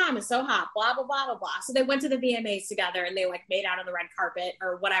 Addison's mom is so hot, blah, blah, blah, blah, blah. So they went to the VMAs together and they like made out on the red carpet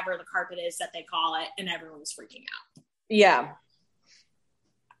or whatever the carpet is that they call it. And everyone was freaking out. Yeah.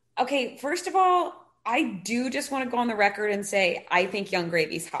 Okay. First of all, I do just want to go on the record and say, I think Young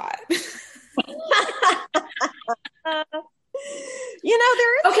Gravy's hot. There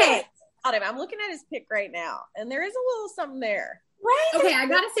is. Okay. I'm looking at his pic right now and there is a little something there. Right. Okay, I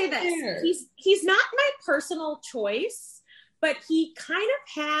gotta say this. He's not my personal choice, but he kind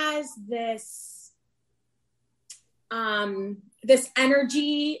of has this this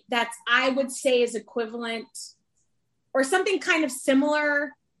energy that's I would say is equivalent or something kind of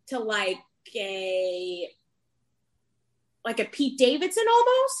similar to like a Pete Davidson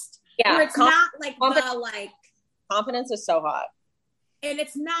almost. Yeah. Where it's not like the like confidence is so hot. And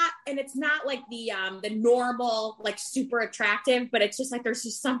it's not like the normal, like super attractive, but it's just like, there's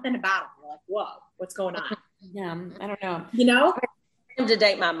just something about it. You're like, whoa, what's going on? Yeah. I don't know. You know? To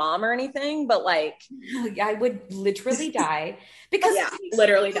date my mom or anything, but like I would literally die because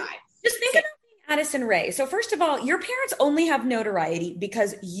literally die. Just think about Addison Rae. So first of all, your parents only have notoriety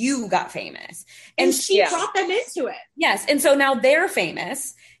because you got famous. And she brought them into it. Yes. And so now they're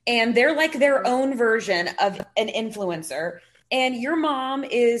famous and they're like their own version of an influencer. And your mom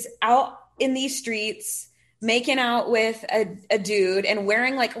is out in these streets making out with a dude and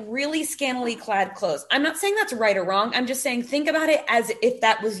wearing like really scantily clad clothes. I'm not saying that's right or wrong. I'm just saying, think about it as if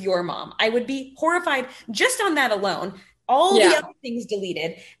that was your mom. I would be horrified just on that alone. All the other things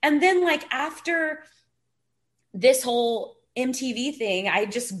deleted. And then like after this whole MTV thing, I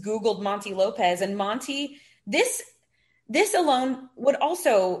just Googled Monty Lopez, and Monty, this alone would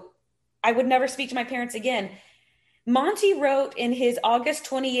also, I would never speak to my parents again. Monty wrote in his August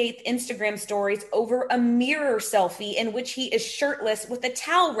 28th Instagram stories over a mirror selfie in which he is shirtless with a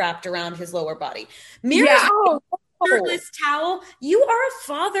towel wrapped around his lower body. Shirtless towel. You are a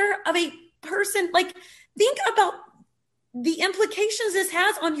father of a person. Like, think about the implications this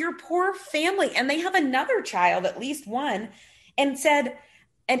has on your poor family. And they have another child, at least one, and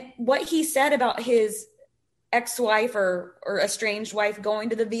what he said about his ex-wife or estranged wife going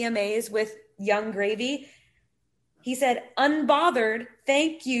to the VMAs with Young Gravy. He said, unbothered,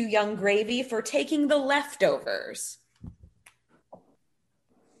 thank you, Young Gravy, for taking the leftovers.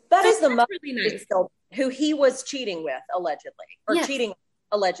 That is the mother really nice. Who he was cheating with, allegedly.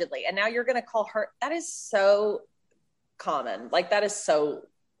 And now you're going to call her. That is so common. Like, that is so,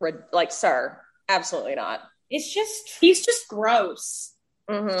 like, sir, absolutely not. He's just gross.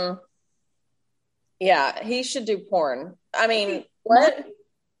 Mm-hmm. Yeah, he should do porn. I mean, what?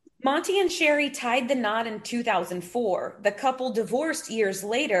 Monty and Sherry tied the knot in 2004. The couple divorced years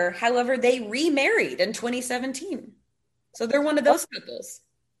later. However, they remarried in 2017. So they're one of those couples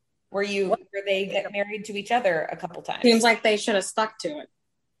where they get married to each other a couple times. Seems like they should have stuck to it.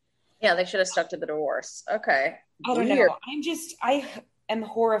 Yeah, they should have stuck to the divorce. Okay. I don't know. I am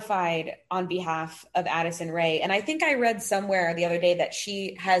horrified on behalf of Addison Rae. And I think I read somewhere the other day that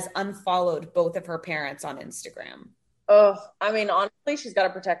she has unfollowed both of her parents on Instagram. Oh, I mean, honestly, she's got to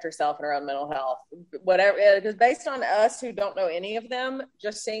protect herself and her own mental health. Whatever, because based on us who don't know any of them,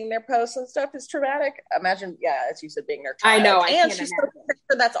 just seeing their posts and stuff is traumatic. Imagine, as you said, being their child. I know, and she's so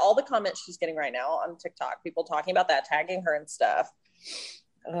sure that's all the comments she's getting right now on TikTok. People talking about that, tagging her and stuff.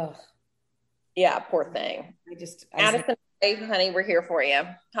 Ugh. Yeah, poor thing. Addison, honey, we're here for you.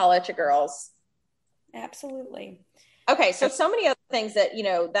 Holla at your girls. Absolutely. Okay, so many other things that,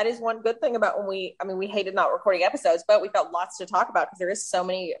 that is one good thing about we hated not recording episodes, but we've got lots to talk about because there is so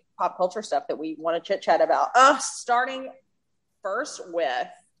many pop culture stuff that we want to chit chat about. Starting first with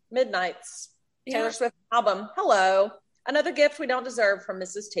Midnight's Taylor Swift album, Hello, another gift we don't deserve from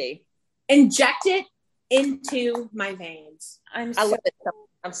Mrs. T. Inject it into my veins. I love it.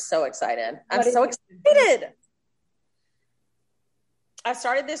 I'm so excited. I'm so excited. I've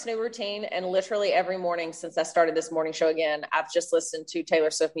started this new routine, and literally every morning since I started this morning show again, I've just listened to Taylor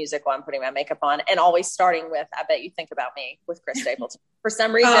Swift music while I'm putting my makeup on, and always starting with I Bet You Think About Me with Chris Stapleton. For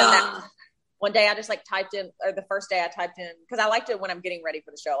some reason, one day I just typed in, or the first day I typed in, because I liked it when I'm getting ready for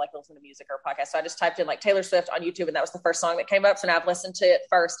the show, like listen to music or podcast. So I just typed in Taylor Swift on YouTube, and that was the first song that came up. So now I've listened to it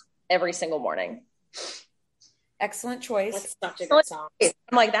first every single morning. Excellent choice. That's such a good song.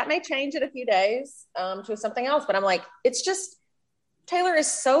 I'm like, that may change in a few days to something else, but I'm like, it's just, Taylor is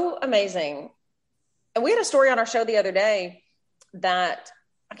so amazing. And we had a story on our show the other day that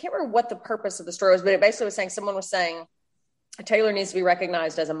I can't remember what the purpose of the story was, but it basically was saying, someone was saying Taylor needs to be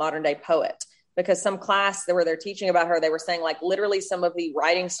recognized as a modern day poet, because some class where they're teaching about her, they were saying literally some of the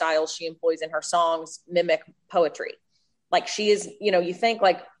writing styles she employs in her songs mimic poetry. She is, you think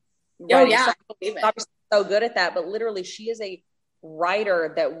obviously so good at that, but literally she is a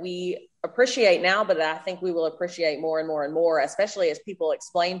writer that we appreciate now, but I think we will appreciate more and more and more, especially as people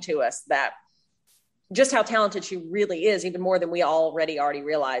explain to us that just how talented she really is, even more than we already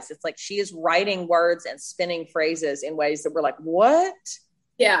realize. It's she is writing words and spinning phrases in ways that we're like, what?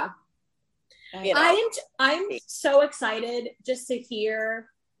 Yeah. I'm so excited just to hear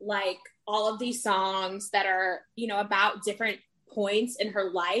all of these songs that are, about different points in her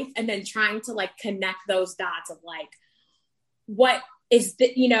life, and then trying to connect those dots of what is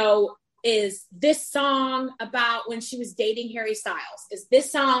the, is this song about when she was dating Harry Styles? Is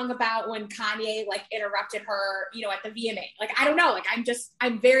this song about when Kanye like interrupted her, you know, at the VMA? Like, I don't know. Like,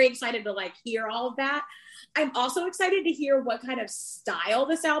 I'm very excited to like hear all of that. I'm also excited to hear what kind of style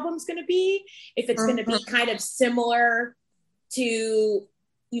this album's going to be. If it's going to be kind of similar to, you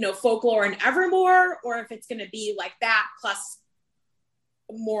know, Folklore and Evermore, or if it's going to be like that plus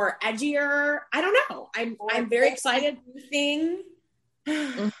more edgier. I don't know. I'm very excited.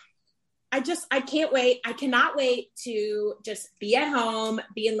 I can't wait. I cannot wait to just be at home,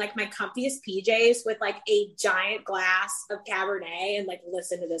 be in like my comfiest PJs with like a giant glass of Cabernet and like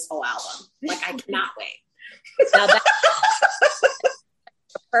listen to this whole album. Like, I cannot wait. Now that's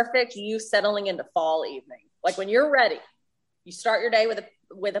perfect. You settling into fall evening. Like when you're ready, you start your day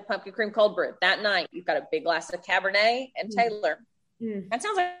with a pumpkin cream cold brew. That night, you've got a big glass of Cabernet and Taylor. That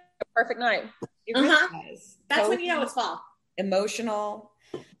sounds like a perfect night. It really does. That's when you know it's fall. Emotional.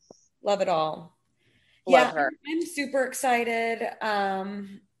 Love it all. Love her. I'm super excited.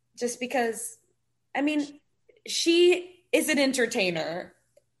 Just because, I mean, she is an entertainer.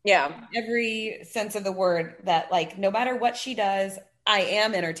 Yeah. Every sense of the word, that like, no matter what she does, I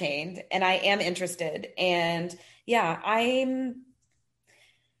am entertained and I am interested. And yeah, and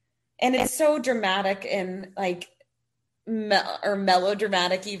it's so dramatic and like, or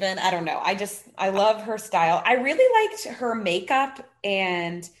melodramatic even. I don't know. I love her style. I really liked her makeup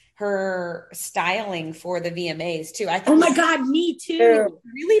and her styling for the VMAs too. I thought, oh my God, me too.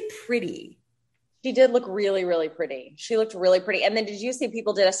 Really pretty. She did look really, really pretty. She looked really pretty. And then did you see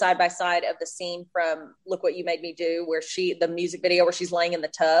people did a side-by-side of the scene from Look What You Made Me Do, where the music video where she's laying in the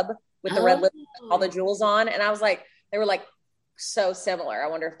tub with the red lipstick, all the jewels on. And I was like, they were like so similar. I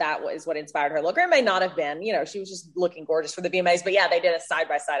wonder if that was what inspired her look, or it may not have been. You know, she was just looking gorgeous for the VMAs. But yeah, they did a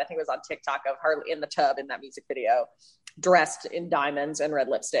side-by-side. I think it was on TikTok of her in the tub in that music video, dressed in diamonds and red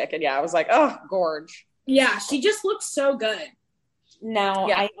lipstick. And yeah, I was like, oh, gorge. Yeah, she just looks so good. Now,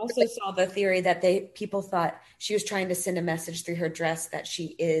 I also saw the theory that people thought she was trying to send a message through her dress that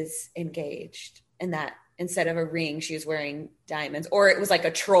she is engaged, and that instead of a ring, she was wearing diamonds, or it was like a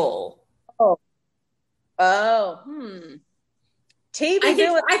troll. TV.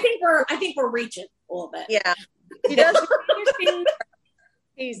 I think we're reaching a little bit. Yeah, she does.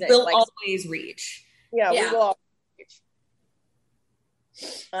 We'll always reach. Yeah, we will always reach.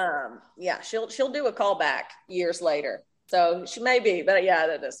 She'll do a callback years later. So she may be, but yeah,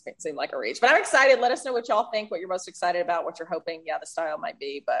 that does seem like a reach. But I'm excited. Let us know what y'all think, what you're most excited about, what you're hoping, the style might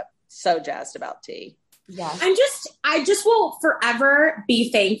be. But so jazzed about T. Yeah. I just will forever be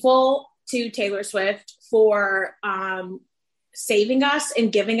thankful to Taylor Swift for saving us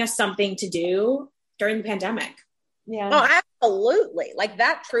and giving us something to do during the pandemic. Yeah. Oh, absolutely. Like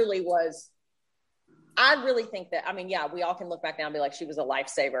that truly was. I really think that, I mean, yeah, we all can look back now and be like, she was a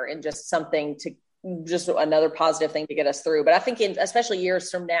lifesaver and just something just another positive thing to get us through. But I think especially years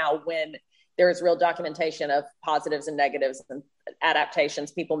from now, when there is real documentation of positives and negatives and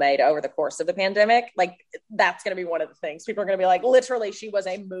adaptations people made over the course of the pandemic, like that's going to be one of the things people are going to be like, literally, she was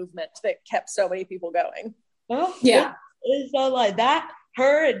a movement that kept so many people going. Well, yeah. It's so like that.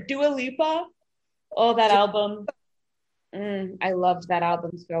 Her and Dua Lipa. Oh, that album. I loved that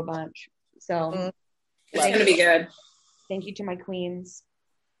album so much. So it's going to be good. Thank you to my queens.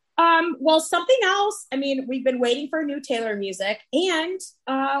 Well, something else. I mean, we've been waiting for new Taylor music, and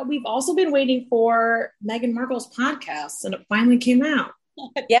we've also been waiting for Meghan Markle's podcast, and it finally came out.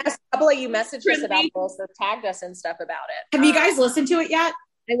 Yes, a couple of you messaged us about this, or tagged us and stuff about it. Have you guys listened to it yet?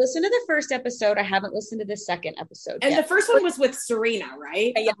 I listened to the first episode. I haven't listened to the second episode and yet. the first one was with Serena,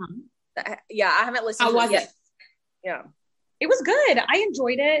 right? Yeah, I haven't listened to it yet. Yeah. It was good. I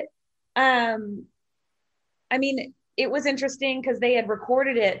enjoyed it. I mean, it was interesting because they had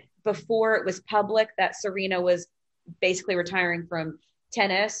recorded it before it was public that Serena was basically retiring from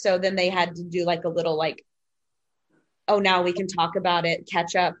tennis. So then they had to do like a little like, oh, now we can talk about it,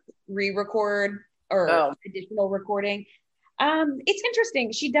 catch up, re-record or additional recording. It's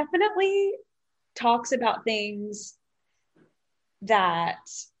interesting. She definitely talks about things that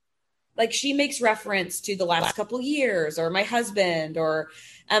like she makes reference to the last couple of years or my husband, or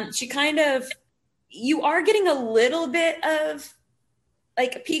she kind of, you are getting a little bit of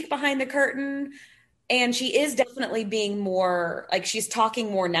like a peek behind the curtain, and she is definitely being more like, she's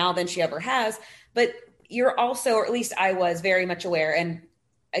talking more now than she ever has, but you're also, or at least I was very much aware. And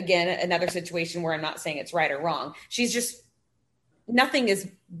again, another situation where I'm not saying it's right or wrong. She's just, nothing is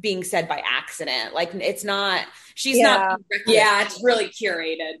being said by accident. Like it's not, she's not. Yeah. It's really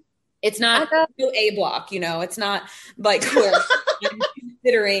curated. It's not A block, it's not like we're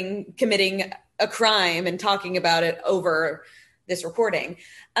considering committing a crime and talking about it over this recording.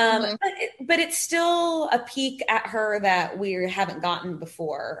 But it's still a peek at her that we haven't gotten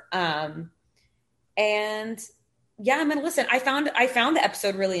before. And yeah, I'm going to listen. I found the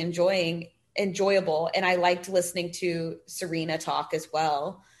episode really enjoyable, and I liked listening to Serena talk as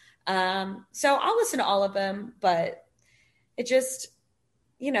well. So I'll listen to all of them, but it just,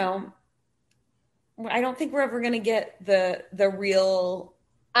 you know, I don't think we're ever going to get the real.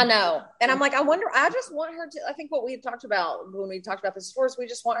 I know. And I'm like, I just want her to, I think what we had talked about when we talked about this before is we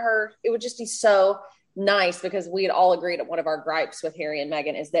just want her, it would just be so nice, because we had all agreed that one of our gripes with Harry and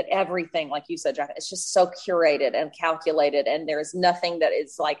Meghan is that everything, like you said, Jeff, it's just so curated and calculated, and there's nothing that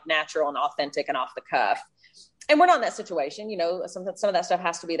is like natural and authentic and off the cuff. And we're not in that situation, you know, some of that stuff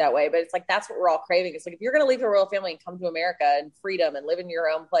has to be that way, but it's like, that's what we're all craving. It's like, if you're going to leave the royal family and come to America and freedom and live in your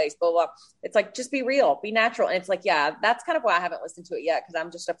own place, blah, blah, blah. It's like, just be real, be natural. And it's like, yeah, that's kind of why I haven't listened to it yet, because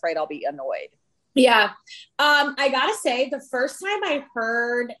I'm just afraid I'll be annoyed. Yeah. I gotta say, the first time I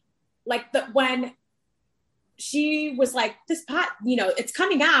heard when she was like, this pot, you know, it's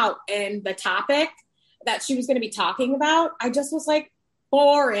coming out, and the topic that she was going to be talking about, I just was like,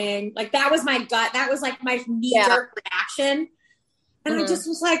 boring. Like, that was my gut. That was like my knee-jerk reaction. And I just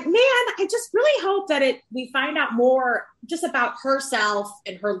was like, man, I just really hope that we find out more just about herself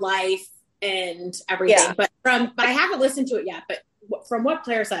and her life and everything. Yeah. But I haven't listened to it yet. But from what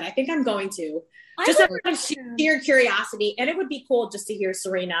Claire said, I think I'm going to. Just out of sheer curiosity. And it would be cool just to hear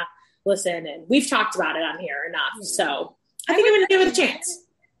Serena listen. And we've talked about it on here enough. So I think I'm going to give it a chance.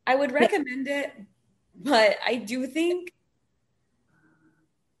 I would recommend it. But I do think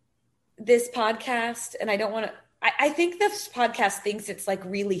this podcast, and I don't want to, I think this podcast thinks it's like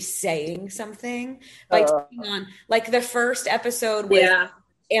really saying something by taking on, like, the first episode was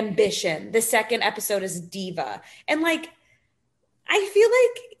ambition. The second episode is diva. And like, I feel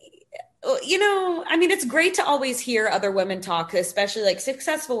like, you know, I mean, it's great to always hear other women talk, especially like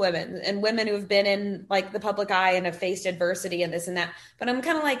successful women and women who have been in like the public eye and have faced adversity and this and that. But I'm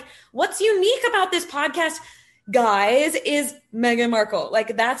kind of like, what's unique about this podcast, guys, is Meghan Markle.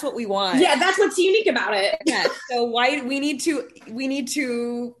 Like, that's what we want. Yeah, that's what's unique about it. Yeah. So why we need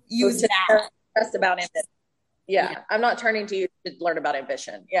to use that. Just about ambition. Yeah. I'm not turning to you to learn about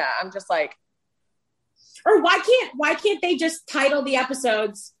ambition. Yeah. I'm just like, or why can't they just title the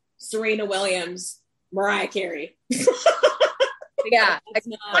episodes Serena Williams, Mariah Carey? Yeah.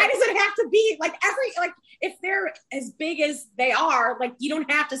 Why does it have to be like if they're as big as they are, like, you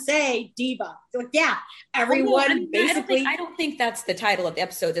don't have to say diva. Like, yeah, everyone basically. I don't think that's the title of the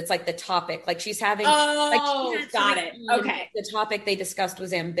episode. It's like the topic. Like, she's having. Got it. Okay. The topic they discussed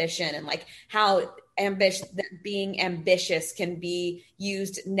was ambition, and like how being ambitious can be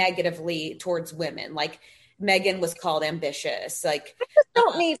used negatively towards women. Like, Meghan was called ambitious. Like, I just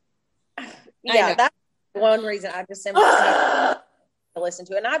don't need. Yeah, that's one reason I just simply to listen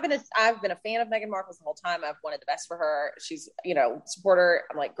to it. And I've been a fan of Meghan Markle's the whole time. I've wanted the best for her. She's, you know, support her.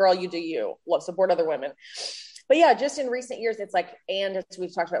 I'm like, girl, you do you. Love, support other women. But yeah, just in recent years, it's like, and as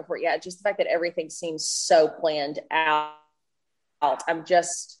we've talked about before, yeah, just the fact that everything seems so planned out. I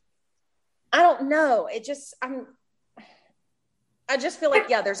don't know. I just feel like,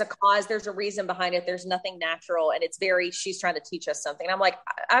 yeah, there's a cause, there's a reason behind it. There's nothing natural. And she's trying to teach us something. I'm like,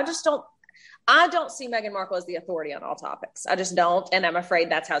 I don't see Meghan Markle as the authority on all topics. I just don't. And I'm afraid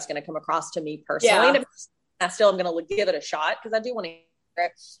that's how it's going to come across to me personally. Yeah. And I still am going to give it a shot, because I do want to hear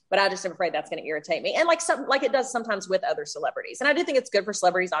it, but I just am afraid that's going to irritate me. And like it does sometimes with other celebrities. And I do think it's good for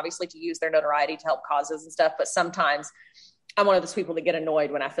celebrities, obviously, to use their notoriety to help causes and stuff. But sometimes I'm one of those people that get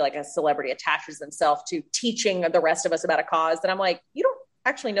annoyed when I feel like a celebrity attaches themselves to teaching the rest of us about a cause that I'm like, you don't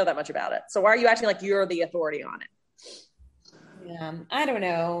actually know that much about it. So why are you acting like you're the authority on it? Yeah, I don't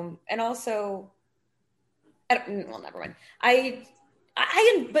know. And also, never mind.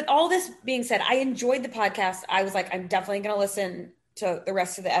 But all this being said, I enjoyed the podcast. I was like, I'm definitely going to listen to the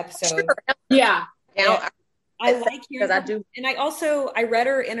rest of the episode. Sure. Yeah. I like hearing because I do. And I read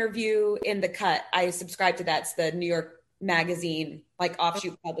her interview in The Cut. I subscribe to that. It's the New York Magazine, like,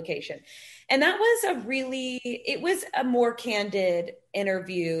 offshoot publication. And that was it was a more candid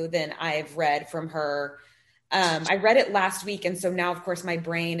interview than I've read from her. I read it last week. And so now, of course, my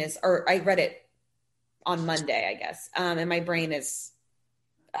brain I read it on Monday, I guess. And my brain is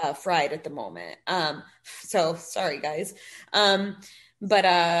fried at the moment. So sorry, guys.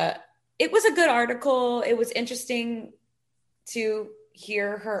 But it was a good article. It was interesting to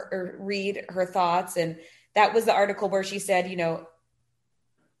hear her or read her thoughts. And that was the article where she said, you know,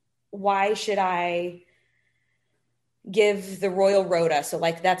 why should I give the royal rota? So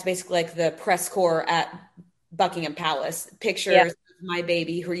like, that's basically like the press corps at Buckingham Palace, pictures of my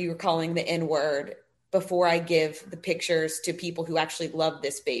baby who you were calling the N-word before I give the pictures to people who actually love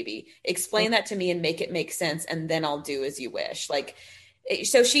this baby. Explain that to me and make it make sense, and then I'll do as you wish. Like,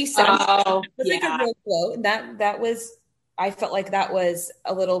 so she said, Oh, it was like a real quote. That was, I felt like that was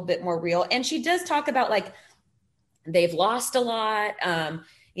a little bit more real. And she does talk about like, they've lost a lot.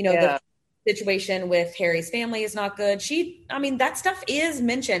 The situation with Harry's family is not good. That stuff is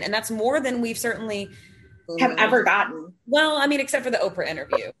mentioned, and that's more than we've certainly have ever gotten. Well, except for the Oprah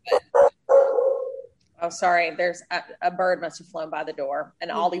interview. But. Oh, sorry. There's a bird must have flown by the door,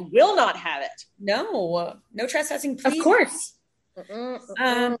 and Ollie will not have it. No trespassing, please. Of course.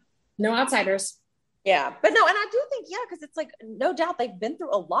 No outsiders. Yeah. But no, and I do think, because it's like, no doubt they've been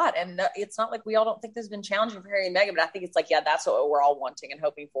through a lot, and it's not like we all don't think this has been challenging for Harry and Meghan, but I think it's like, that's what we're all wanting and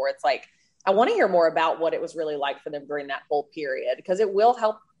hoping for. It's like, I want to hear more about what it was really like for them during that whole period, because it will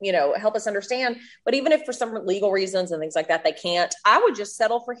help us understand. But even if for some legal reasons and things like that, they can't, I would just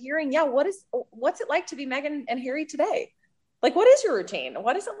settle for hearing, what's it like to be Meghan and Harry today? Like, what is your routine?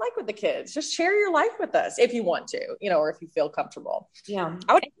 What is it like with the kids? Just share your life with us if you want to, or if you feel comfortable. Yeah.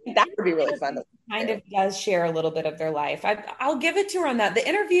 I would think that would be really fun. Kind of does share a little bit of their life. I'll give it to her on that. The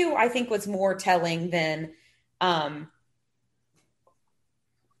interview, I think, was more telling than the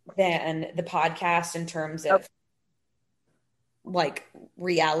podcast in terms of like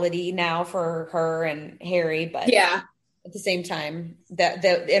reality now for her and Harry. But at the same time, that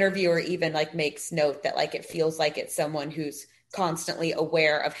the interviewer even like makes note that like it feels like it's someone who's constantly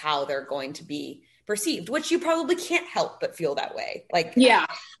aware of how they're going to be perceived, which you probably can't help but feel that way. Like,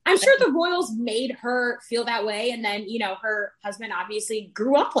 I'm sure the royals made her feel that way, and then her husband obviously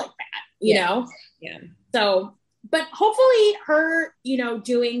grew up like that, you know. So, but hopefully her,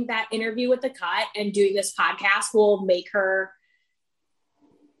 doing that interview with The Cut and doing this podcast will make her,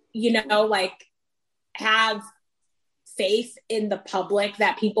 like have faith in the public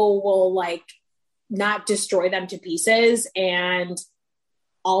that people will like not destroy them to pieces, and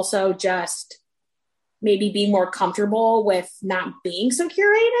also just maybe be more comfortable with not being so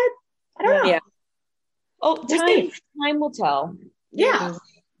curated. I don't know. Yeah. Oh, time will tell. Yeah.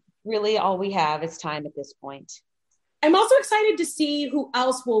 Really all we have is time at this point. I'm also excited to see who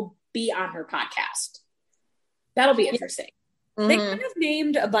else will be on her podcast. That'll be interesting. Mm-hmm. They kind of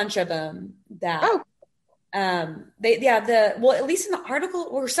named a bunch of them that at least in the article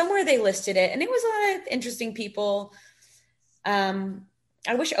or somewhere they listed it, and it was a lot of interesting people.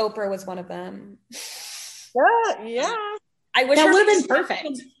 I wish Oprah was one of them. Yeah. I wish that would have been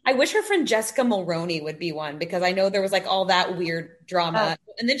perfect. I wish her friend Jessica Mulroney would be one, because I know there was like all that weird drama,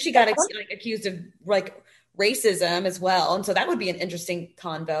 and then she got accused of like racism as well, and so that would be an interesting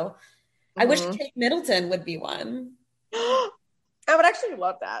convo. Mm-hmm. I wish Kate Middleton would be one. I would actually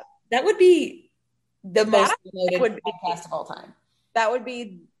love that. That would be the most promoted podcast of all time. That would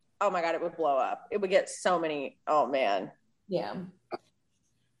be, oh my God, it would blow up. It would get so many, oh man. Yeah.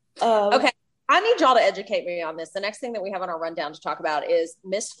 Okay. I need y'all to educate me on this. The next thing that we have on our rundown to talk about is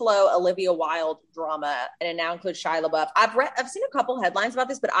Miss Flo, Olivia Wilde drama, and it now includes Shia LaBeouf. I've seen a couple headlines about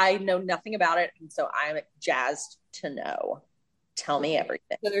this, but I know nothing about it, and so I'm jazzed to know. Tell me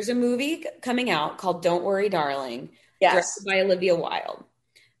everything. So there's a movie coming out called Don't Worry, Darling, directed by Olivia Wilde.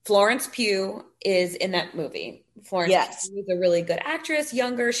 Florence Pugh is in that movie. Florence Pugh is a really good actress,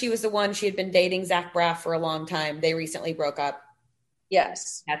 younger. She was the one, she had been dating Zach Braff for a long time. They recently broke up.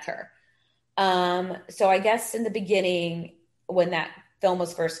 Yes. That's her. So I guess in the beginning, when that film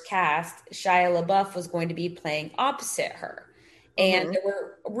was first cast, Shia LaBeouf was going to be playing opposite her. And there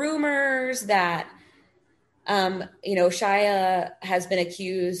were rumors that, Shia has been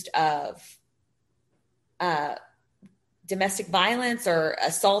accused of domestic violence or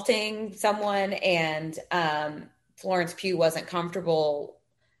assaulting someone, and Florence Pugh wasn't comfortable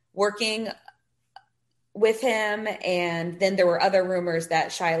working with him. And then there were other rumors that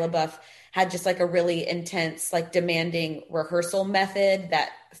Shia LaBeouf had just like a really intense, like demanding rehearsal method that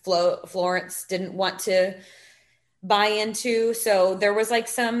Florence didn't want to buy into. So there was like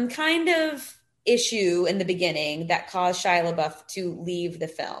some kind of issue in the beginning that caused Shia LaBeouf to leave the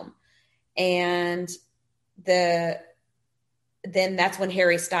film. And then that's when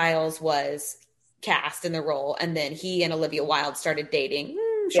Harry Styles was cast in the role. And then he and Olivia Wilde started dating.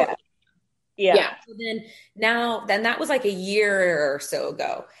 Yeah. So then that was like a year or so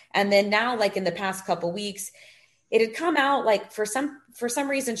ago. And then now, like in the past couple weeks, it had come out like for some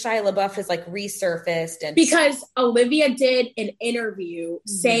reason, Shia LaBeouf has like resurfaced, and because Olivia did an interview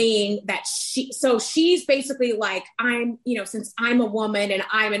saying that she's basically like, I'm, since I'm a woman and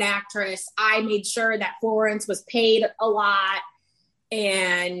I'm an actress, I made sure that Florence was paid a lot.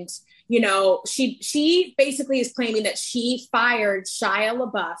 And, she basically is claiming that she fired Shia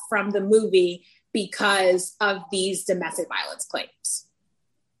LaBeouf from the movie because of these domestic violence claims.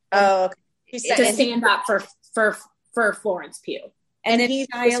 Oh, okay. To stand up for Florence Pugh. And then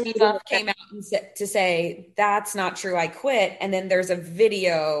Shia LaBeouf came out and to say, that's not true, I quit. And then there's a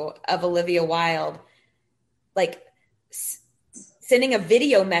video of Olivia Wilde, like, sending a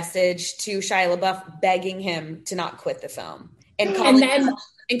video message to Shia LaBeouf begging him to not quit the film. And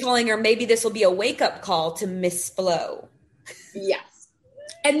calling her, maybe this will be a wake-up call to Miss Flo. Yes.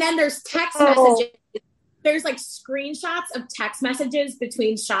 And then there's text messages. There's like screenshots of text messages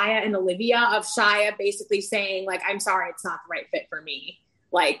between Shia and Olivia of Shia basically saying, like, I'm sorry, it's not the right fit for me.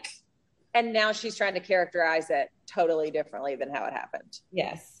 Like, and now she's trying to characterize it totally differently than how it happened.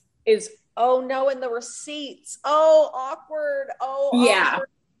 Yes. Oh no, in the receipts. Oh, awkward. Oh, yeah. Awkward.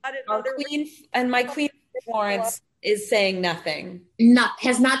 I didn't know my queen Florence is saying nothing.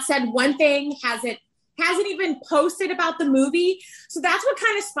 Has not said one thing. Hasn't even posted about the movie. So that's what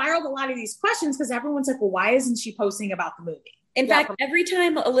kind of spiraled a lot of these questions, because everyone's like, well, why isn't she posting about the movie? In fact, every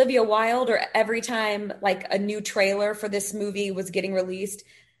time Olivia Wilde or every time like a new trailer for this movie was getting released,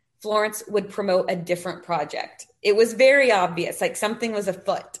 Florence would promote a different project. It was very obvious, like something was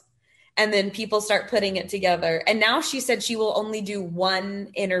afoot. And then people start putting it together. And now she said she will only do one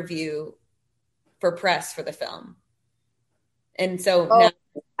interview for press for the film. And so now.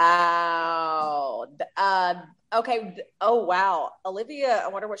 Wow. Okay. Oh, wow. Olivia, I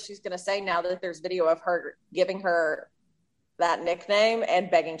wonder what she's going to say now that there's video of her giving her that nickname and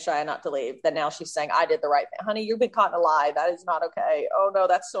begging Shia not to leave. That now she's saying, I did the right thing. Honey, you've been caught in a lie. That is not okay. Oh, no,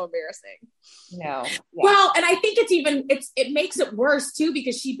 that's so embarrassing. No. Yeah. Well, and I think it makes it worse, too,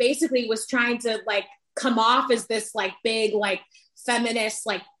 because she basically was trying to, like, come off as this, like, big, like, feminist,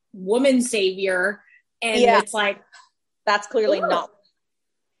 like, woman savior. And it's like, that's clearly not.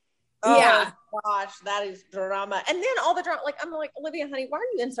 Oh, yeah. Gosh, that is drama. And then all the drama, like, I'm like, Olivia, honey, why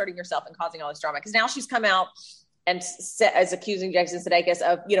are you inserting yourself and causing all this drama? Because now she's come out and is accusing Jason Sudeikis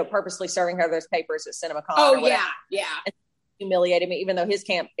of, purposely serving her those papers at CinemaCon. Oh, yeah. Yeah. And humiliated me, even though his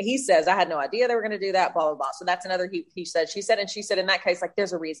camp, he says, I had no idea they were going to do that, blah, blah, blah. So that's another, he said, she said, and she said, in that case, like,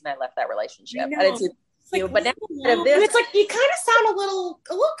 there's a reason I left that relationship. I didn't see like, but now this, it's like, you kind of sound a little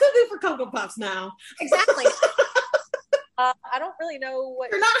cuckoo for Cocoa Puffs now. Exactly. I don't really know what.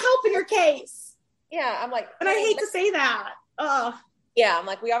 You're not helping your case. Yeah, I'm like. And I hate to say that. Yeah, I'm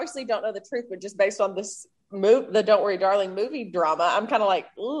like, we obviously don't know the truth, but just based on this the Don't Worry Darling movie drama, I'm kind of like,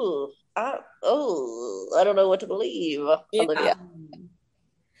 I don't know what to believe. Yeah. Olivia.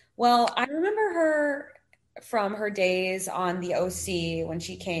 Well, I remember her from her days on the OC when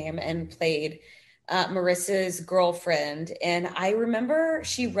she came and played Marissa's girlfriend. And I remember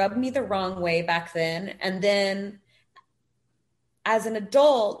she rubbed me the wrong way back then. And then as an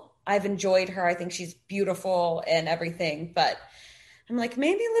adult, I've enjoyed her. I think she's beautiful and everything. But I'm like,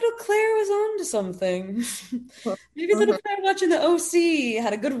 maybe little Claire was onto something. Maybe little Claire watching the OC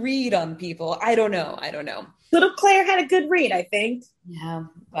had a good read on people. I don't know. Little Claire had a good read, I think. Yeah,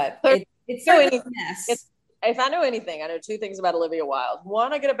 but it's certainly a mess. If I know anything, I know two things about Olivia Wilde.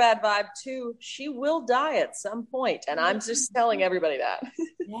 One, I get a bad vibe. Two, she will die at some point, and I'm just telling everybody that.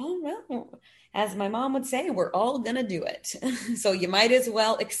 Yeah, well, as my mom would say, we're all gonna do it. So you might as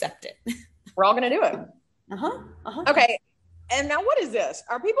well accept it. We're all gonna do it. Okay. And now what is this?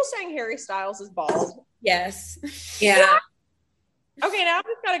 Are people saying Harry Styles is bald? Yes. Yeah. Okay, now I've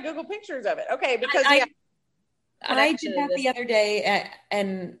just got to Google pictures of it. Okay, because I did that the other day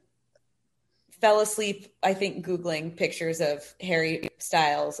and fell asleep, I think, Googling pictures of Harry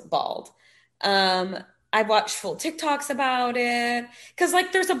Styles bald. I watched full TikToks about it because,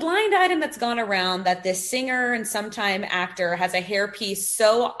 like, there's a blind item that's gone around that this singer and sometime actor has a hairpiece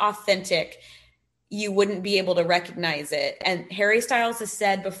so authentic you wouldn't be able to recognize it. And Harry Styles has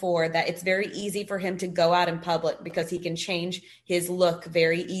said before that it's very easy for him to go out in public because he can change his look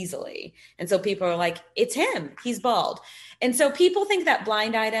very easily. And so people are like, it's him, he's bald. And so people think that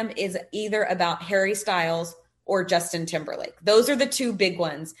blind item is either about Harry Styles or Justin Timberlake. Those are the two big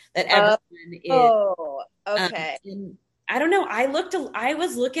ones that everyone is. Oh, okay. I don't know. I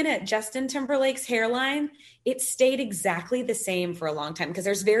was looking at Justin Timberlake's hairline. It stayed exactly the same for a long time because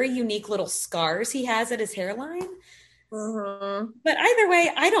there's very unique little scars he has at his hairline. Mm-hmm. But either way,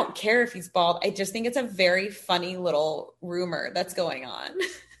 I don't care if he's bald. I just think it's a very funny little rumor that's going on.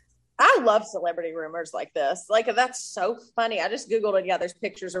 I love celebrity rumors like this. Like, that's so funny. I just Googled it. Yeah, there's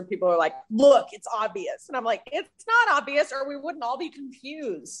pictures where people are like, look, it's obvious. And I'm like, it's not obvious or we wouldn't all be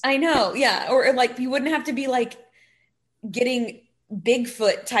confused. I know. Yeah. Or like, you wouldn't have to be like, getting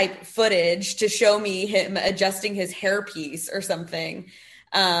Bigfoot type footage to show me him adjusting his hairpiece or something.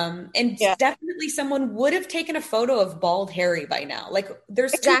 And definitely someone would have taken a photo of bald Harry by now. Like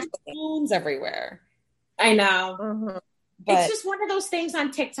there's phones everywhere. I know. Mm-hmm. It's just one of those things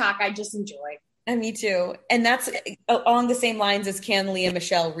on TikTok I just enjoy. And me too. And that's along the same lines as can Leah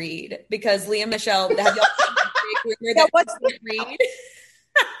Michelle read? Because Leah Michelle, have y'all seen the big rumor that what's she can't read?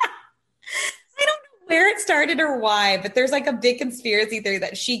 I don't know where it started or why, but there's like a big conspiracy theory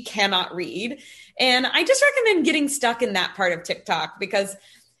that she cannot read. And I just recommend getting stuck in that part of TikTok because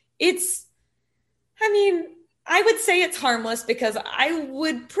it's, I mean, I would say it's harmless because I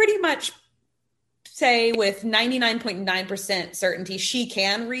would pretty much say with 99.9% certainty she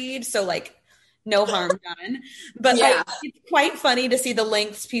can read. So like no harm done. But like, it's quite funny to see the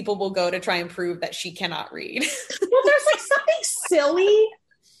lengths people will go to try and prove that she cannot read. Well, there's like something silly.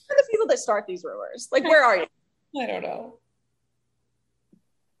 Who are the people that start these rumors? Like, where are you? I don't know.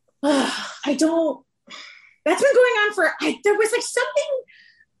 I don't. That's been going on for. There was like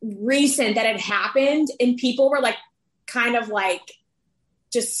something recent that had happened, and people were like, kind of like,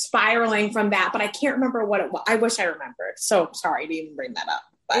 just spiraling from that. But I can't remember what it was. I wish I remembered. So sorry to even bring that up.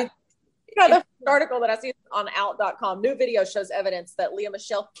 But the article that I see on out.com, new video shows evidence that Leah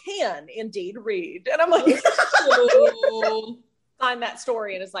Michelle can indeed read, and I'm like, find that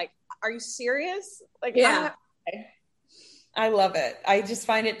story, and it's like, are you serious? Like, yeah. I love it. I just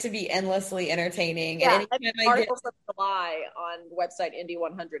find it to be endlessly entertaining. Yeah, and an article from July on website Indy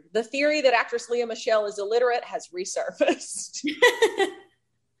 100. The theory that actress Leah Michelle is illiterate has resurfaced.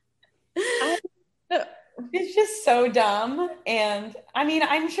 It's just so dumb. And I mean,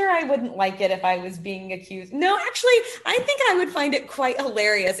 I'm sure I wouldn't like it if I was being accused. No, actually, I think I would find it quite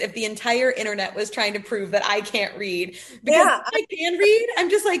hilarious if the entire internet was trying to prove that I can't read. Because if I can read, I'm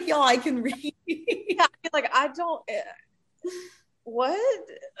just like, y'all, I can read. Yeah, like, I don't... What?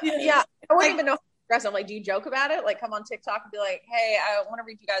 Yeah, I wouldn't even know how to express it. I'm like, do you joke about it? Like, come on TikTok and be like, hey, I want to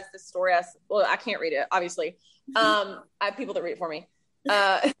read you guys this story. I can't read it, obviously. I have people that read it for me.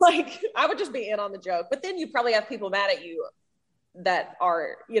 Like, I would just be in on the joke. But then you probably have people mad at you that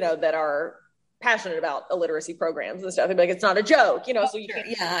are, that are passionate about illiteracy programs and stuff. They'd be like, it's not a joke, so you can't.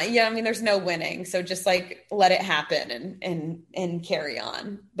 Yeah. I mean, there's no winning. So just like let it happen and carry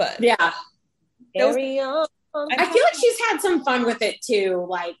on. But yeah, carry on. I feel like she's had some fun with it too.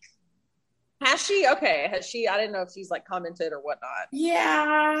 Like, has she? Okay. Has she? I didn't know if she's like commented or whatnot.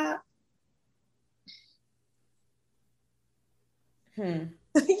 Yeah. Yeah.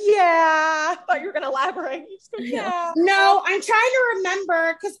 I thought you were going to elaborate. Yeah. No, I'm trying to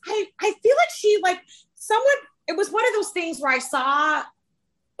remember because I feel like she it was one of those things where I saw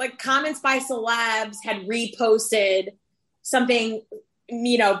like comments by celebs had reposted something,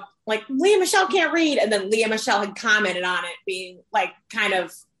 like Leah Michelle can't read. And then Leah Michelle had commented on it being like kind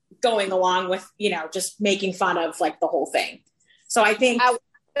of going along with, just making fun of like the whole thing. So I think I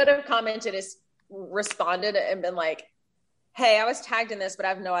could have commented, responded and been like, hey, I was tagged in this, but I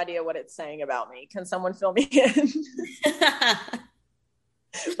have no idea what it's saying about me. Can someone fill me in?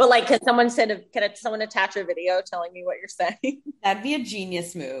 But like, can someone attach a video telling me what you're saying? That'd be a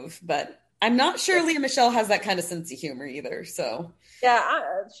genius move, but I'm not sure Leah Michelle has that kind of sense of humor either. So yeah,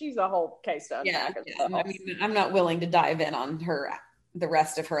 she's a whole case to unpack. Yeah. I mean, I'm not willing to dive in on the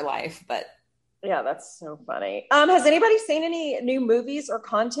rest of her life, but yeah, that's so funny. Has anybody seen any new movies or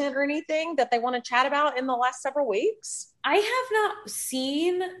content or anything that they want to chat about in the last several weeks? I have not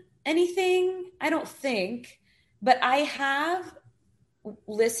seen anything, I don't think, but I have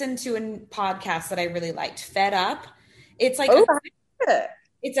listened to a podcast that I really liked, Fed Up. It's like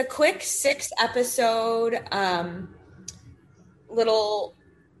it's a quick 6-episode little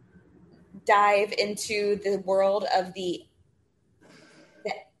dive into the world of the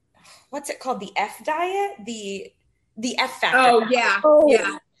what's it called? The F diet? The F factor. Oh, yeah.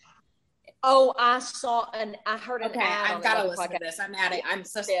 Yeah. Oh, I heard an ad. I've got to listen to this. I'm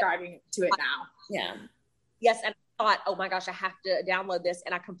subscribing to it now. Yeah. Yes, and I thought, oh my gosh, I have to download this,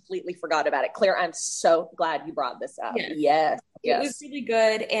 and I completely forgot about it. Claire, I'm so glad you brought this up. Yes. It was really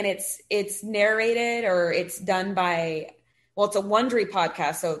good, and it's narrated, or it's done by, well, it's a Wondery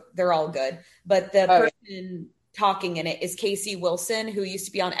podcast, so they're all good. But the person talking in it is Casey Wilson, who used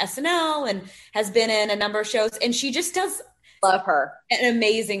to be on SNL and has been in a number of shows, and she just does love her an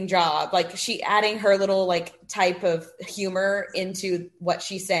amazing job. Like, she adding her little like type of humor into what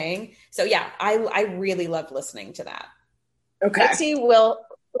she's saying. So yeah, I really loved listening to that. Okay.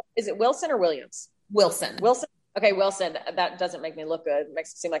 Is it Wilson or Williams? Wilson. Okay, Wilson. That doesn't make me look good. It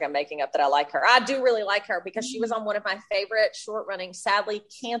makes it seem like I'm making up that I like her. I do really like her because she was on one of my favorite short-running, sadly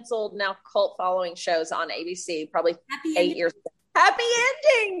canceled, now cult-following shows on ABC, probably 8 years ago. Happy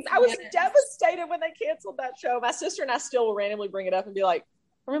Endings! I was devastated when they canceled that show. My sister and I still will randomly bring it up and be like,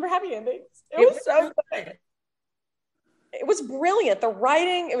 Remember Happy Endings? It was so good. It was brilliant. The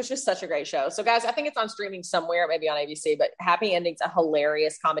writing, it was just such a great show. So guys, I think it's on streaming somewhere, maybe on ABC, but Happy Endings, a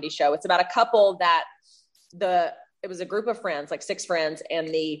hilarious comedy show. It's about a couple that it was a group of friends, like 6 friends, and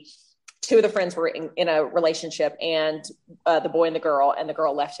the 2 of the friends were in a relationship, and the boy and the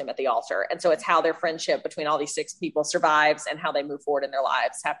girl left him at the altar. And so it's how their friendship between all these 6 people survives and how they move forward in their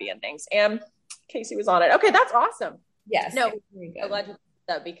lives. Happy Endings. And Casey was on it. Okay. That's awesome. Yes. No, I'm glad you did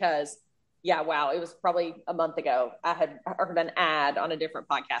that because yeah, wow. It was probably a month ago. I had heard an ad on a different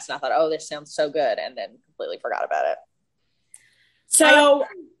podcast and I thought, oh, this sounds so good. And then completely forgot about it. So I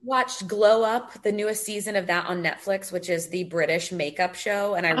watched Glow Up, the newest season of that on Netflix, which is the British makeup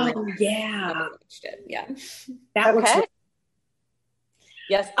show. And I really watched it. Yeah. That looks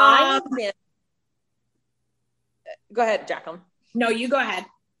yes. Go ahead, Jacqueline. No, you go ahead.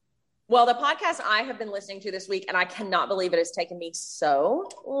 Well, the podcast I have been listening to this week, and I cannot believe it has taken me so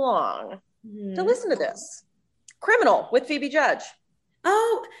long to listen to this. Criminal with Phoebe Judge.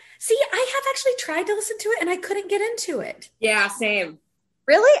 Oh, see, I have actually tried to listen to it and I couldn't get into it. Yeah, same.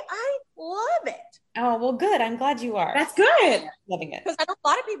 Really? I love it. Oh, well, good. I'm glad you are. That's good. Loving it. Because I know a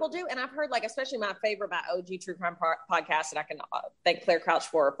lot of people do. And I've heard, like, especially my favorite, my OG True Crime podcast that I can thank Claire Crouch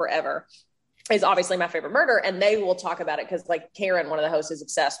for forever, is obviously My Favorite Murder. And they will talk about it because, like, Karen, one of the hosts, is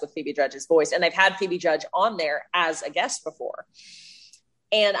obsessed with Phoebe Judge's voice. And they've had Phoebe Judge on there as a guest before.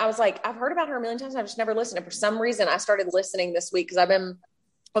 And I was like, I've heard about her a million times. I've just never listened. And for some reason, I started listening this week because I've been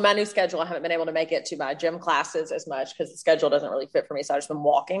on my new schedule. I haven't been able to make it to my gym classes as much because the schedule doesn't really fit for me. So I've just been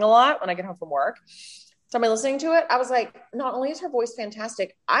walking a lot when I get home from work. So I've been listening to it. I was like, not only is her voice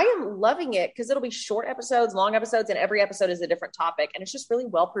fantastic, I am loving it because it'll be short episodes, long episodes, and every episode is a different topic. And it's just really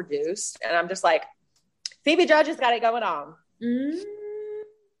well produced. And I'm just like, Phoebe Judge has got it going on.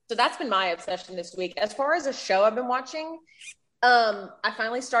 So that's been my obsession this week. As far as a show I've been watching, I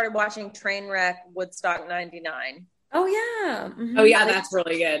finally started watching Trainwreck Woodstock 99. Oh yeah. Mm-hmm. Oh yeah, that's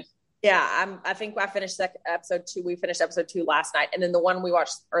really good. Yeah, I think I finished episode 2. We finished episode 2 last night, and then the one we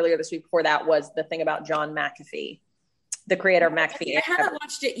watched earlier this week before that was the thing about John McAfee, the creator of McAfee. I haven't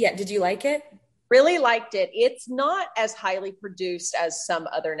watched it yet. Did you like it? Really liked it. It's not as highly produced as some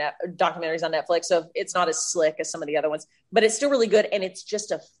other documentaries on Netflix, so it's not as slick as some of the other ones, but it's still really good, and it's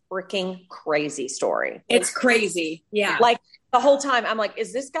just a freaking crazy story. It's crazy. Yeah. Like the whole time, I'm like,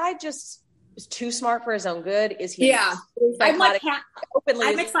 is this guy just too smart for his own good? Is he? Yeah. I'm like,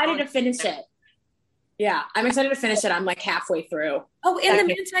 I'm excited to finish it. Yeah. I'm excited to finish it. I'm like halfway through. Oh, in the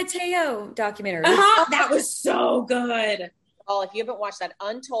Manti Te'o documentary. That was so good. Oh, if you haven't watched that,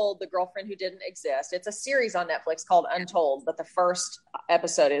 Untold, The Girlfriend Who Didn't Exist. It's a series on Netflix called Untold, but the first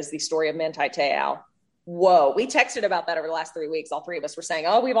episode is the story of Manti Te'o. Whoa. We texted about that over the last 3 weeks. All 3 of us were saying,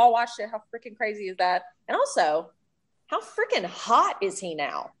 oh, we've all watched it. How freaking crazy is that? And also, how freaking hot is he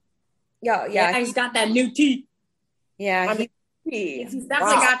now? Yeah. He's got that new teeth. Yeah. He's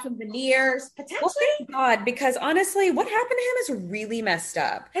definitely got some veneers. Potentially. Well, God, because honestly, what happened to him is really messed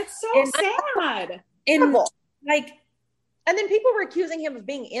up. It's so sad. And then people were accusing him of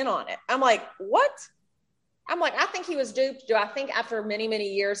being in on it. I'm like, what? I'm like, I think he was duped. Do I think after many,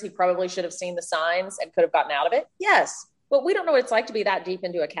 many years, he probably should have seen the signs and could have gotten out of it? Yes. But we don't know what it's like to be that deep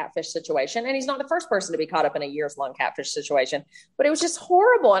into a catfish situation. And he's not the first person to be caught up in a years-long catfish situation. But it was just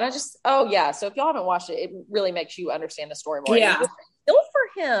horrible. And so if y'all haven't watched it, it really makes you understand the story more. Yeah. Feel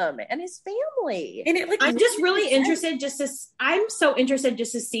for him and his family. And I'm just really interested I'm so interested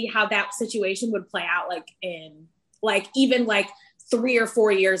just to see how that situation would play out, like in even 3 or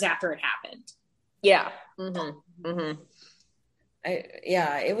 4 years after it happened. Yeah. Mm-hmm. Mm-hmm.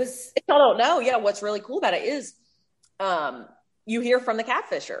 It was. Y'all don't know. Yeah. What's really cool about it is, you hear from the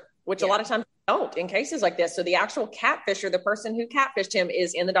catfisher, which a lot of times you don't in cases like this. So the actual catfisher, the person who catfished him,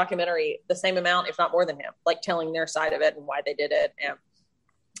 is in the documentary the same amount, if not more than him, like telling their side of it and why they did it. And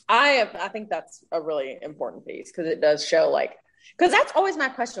I think that's a really important piece because it does show because that's always my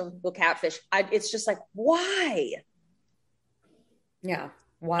question with people catfish. It's just like, why? Yeah.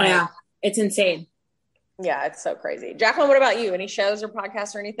 Why? Yeah. It's insane. Yeah. It's so crazy. Jacqueline, what about you? Any shows or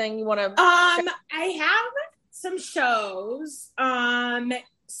podcasts or anything you want to? I have some shows.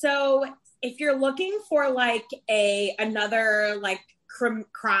 So if you're looking for another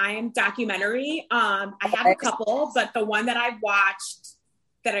crime documentary, I have a couple, but the one that I watched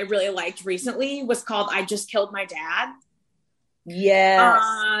that I really liked recently was called I Just Killed My Dad. Yes.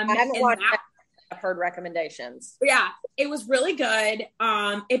 I haven't watched that. I've heard recommendations. Yeah, it was really good.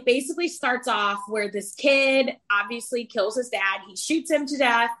 It basically starts off where this kid obviously kills his dad. He shoots him to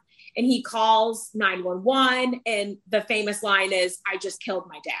death. And he calls 911, and the famous line is, I just killed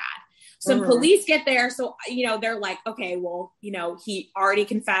my dad. Some police get there. So, they're like, okay, well, he already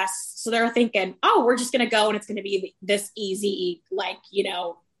confessed. So they're thinking, oh, we're just going to go and it's going to be this easy,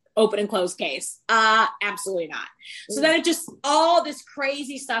 open and close case. Absolutely not. So then all this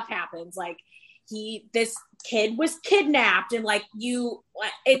crazy stuff happens. Like this kid was kidnapped and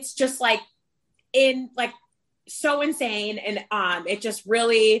it's just so insane. And it just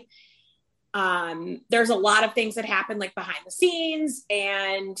really, there's a lot of things that happen behind the scenes,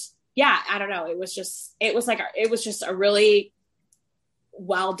 and yeah, I don't know. It was just a really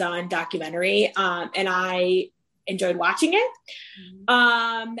well done documentary. And I enjoyed watching it.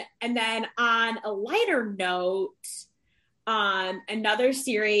 And then on a lighter note, another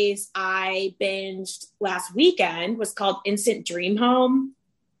series I binged last weekend was called Instant Dream Home.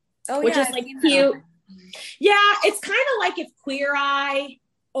 Which is cute. Yeah, it's kind of like if Queer Eye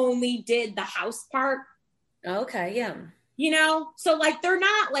only did the house part. Okay, yeah. So they're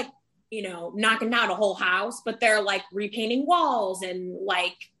not knocking down a whole house, but they're repainting walls and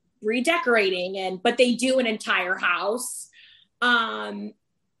redecorating but they do an entire house. But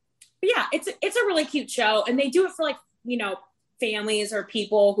yeah, it's a really cute show, and they do it for families or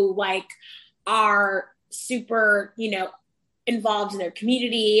people who are super, involved in their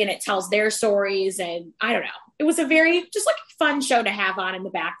community, and it tells their stories. And I don't know, it was a very just fun show to have on in the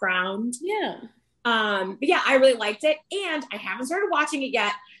background. Yeah. But yeah, I really liked it, and I haven't started watching it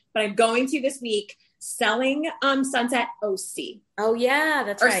yet, but I'm going to this week. Selling Sunset OC. Oh yeah,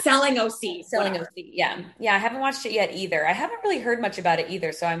 that's right. Or Selling OC. Selling OC. Yeah. Yeah, I haven't watched it yet either. I haven't really heard much about it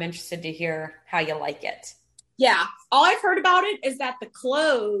either, so I'm interested to hear how you like it. Yeah. All I've heard about it is that the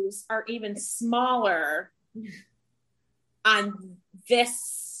clothes are even smaller on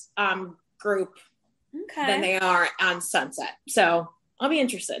this group than they are on Sunset. So I'll be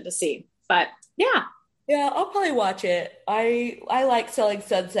interested to see. But yeah. Yeah, I'll probably watch it. I like Selling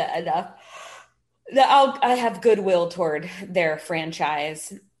Sunset enough that I have goodwill toward their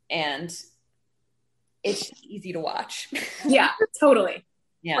franchise, and it's easy to watch. Yeah, totally.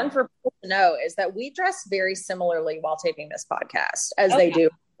 Yeah. Important for people to know is that we dress very similarly while taping this podcast as they do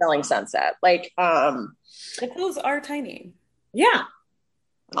Selling Sunset. The clothes are tiny. Yeah.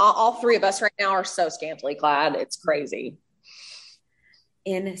 All three of us right now are so scantily clad. It's crazy.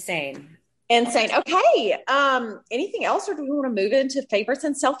 Insane. Okay. Anything else, or do we want to move into favorites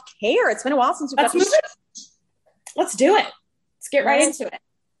and self-care? It's been a while since we've got Let's do it. Let's get right into it.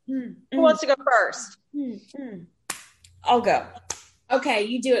 Who wants to go first? I'll go. Okay,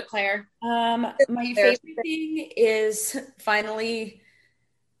 you do it, Claire. My favorite thing is finally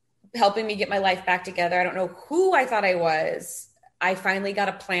helping me get my life back together. I don't know who I thought I was. I finally got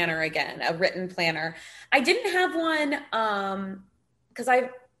a planner again, a written planner. I didn't have one because I've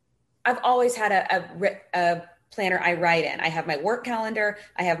always had a planner I write in. I have my work calendar,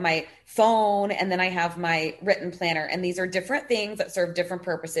 I have my phone, and then I have my written planner. And these are different things that serve different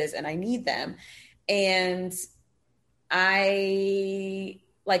purposes, and I need them. And I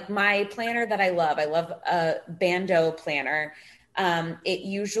like my planner that I love a Bando planner. It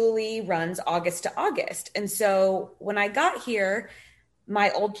usually runs August to August. And so when I got here,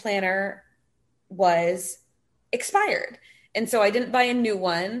 my old planner was expired. And so I didn't buy a new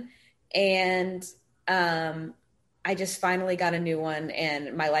one. And I just finally got a new one,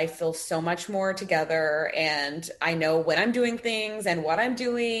 and my life feels so much more together, and I know when I'm doing things and what I'm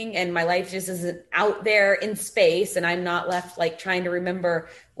doing, and my life just isn't out there in space, and I'm not left trying to remember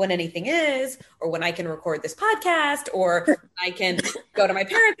when anything is, or when I can record this podcast, or I can go to my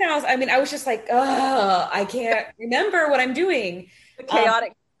parents' house. I mean, I was just I can't remember what I'm doing. The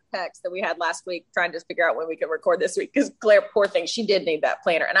chaotic text that we had last week trying to figure out when we could record this week, because Claire, poor thing, she did need that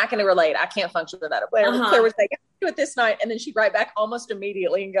planner, and I can relate. I can't function without a planner. Claire was like, I can do it this night, and then she'd write back almost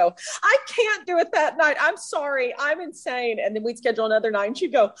immediately and go, I can't do it that night, I'm sorry, I'm insane. And then we'd schedule another night, and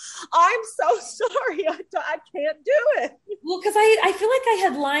she'd go, I'm so sorry, I can't do it. Well, because I feel like I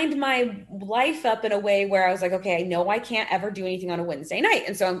had lined my life up in a way where I was like, okay, I know I can't ever do anything on a Wednesday night,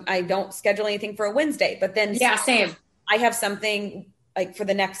 and so I don't schedule anything for a Wednesday. But then same. I have something for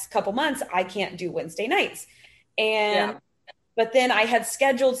the next couple months, I can't do Wednesday nights. But then I had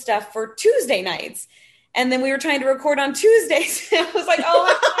scheduled stuff for Tuesday nights. And then we were trying to record on Tuesdays. I was like,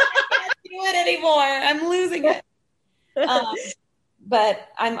 I can't do it anymore. I'm losing it. But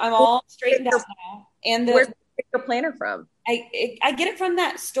I'm all straightened out now. And where's your planner from? I get it from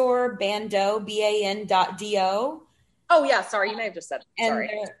that store, Bando, BAN.do. Oh yeah. Sorry. You may have just said it. Sorry.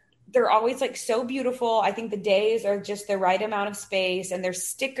 And they're always so beautiful. I think the days are just the right amount of space, and there's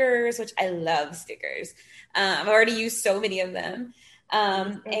stickers, which I love stickers. I've already used so many of them.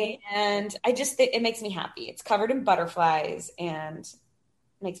 And it makes me happy. It's covered in butterflies, and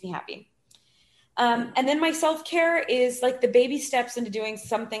makes me happy. And then my self-care is like the baby steps into doing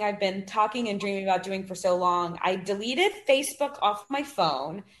something I've been talking and dreaming about doing for so long. I deleted Facebook off my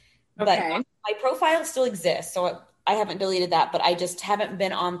phone, but my profile still exists. So I haven't deleted that, but I just haven't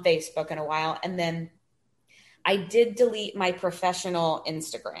been on Facebook in a while. And then I did delete my professional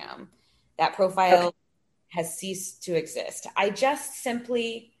Instagram. That profile has ceased to exist. I just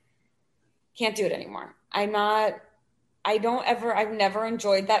simply can't do it anymore. I've never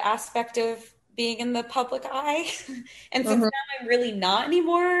enjoyed that aspect of being in the public eye. And since now I'm really not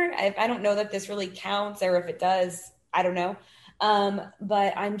anymore, I don't know that this really counts, or if it does, I don't know.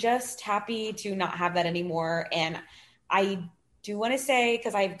 But I'm just happy to not have that anymore. And I do want to say,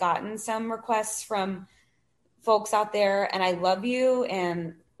 because I've gotten some requests from folks out there, and I love you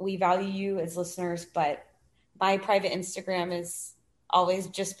and we value you as listeners, but my private Instagram has always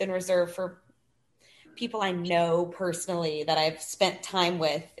just been reserved for people I know personally that I've spent time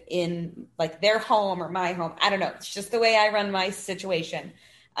with in like their home or my home. I don't know. It's just the way I run my situation.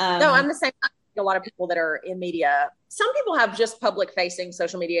 No, I'm the same. A lot of people that are in media, some people have just public facing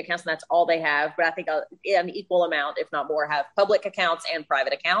social media accounts and that's all they have. But I think an equal amount, if not more, have public accounts and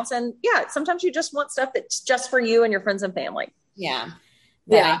private accounts. And yeah, sometimes you just want stuff that's just for you and your friends and family. Yeah.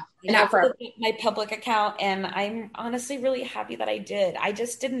 Yeah. And I my public account, and I'm honestly really happy that I did. I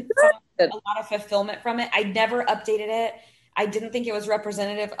just didn't find a lot of fulfillment from it. I never updated it. I didn't think it was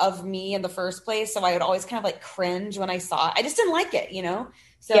representative of me in the first place. So I would always kind of like cringe when I saw it. I just didn't like it,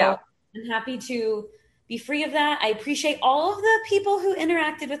 So yeah. I'm happy to be free of that. I appreciate all of the people who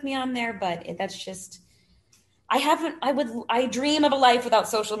interacted with me on there, but that's just, I dream of a life without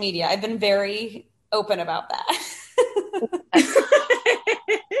social media. I've been very open about that.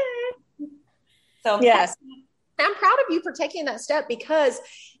 So yes, I'm proud of you for taking that step, because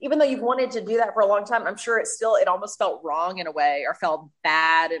even though you've wanted to do that for a long time, I'm sure it almost felt wrong in a way, or felt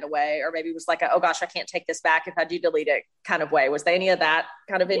bad in a way, or maybe it was like, oh gosh, I can't take this back if I do delete it kind of way. Was there any of that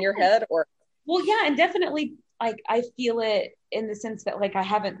kind of in your head? Or well, yeah, and definitely like I feel it in the sense that like I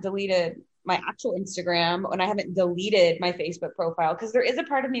haven't deleted my actual Instagram and I haven't deleted my Facebook profile, because there is a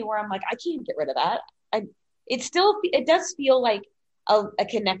part of me where I'm like, I can't get rid of that. It does feel like a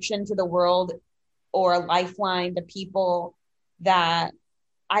connection to the world, or a lifeline to people that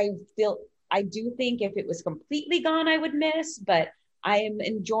I do think if it was completely gone, I would miss, but I am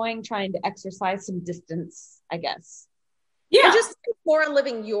enjoying trying to exercise some distance, I guess. Yeah. And just more on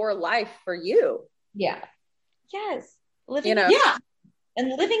living your life for you. Yeah. Yes. Yeah.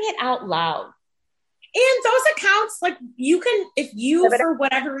 And living it out loud. And those accounts, like you can, if you, for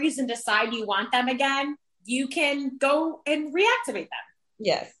whatever reason, decide you want them again, you can go and reactivate them.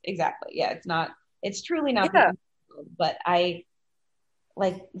 Yes, exactly. Yeah. It's truly not, but I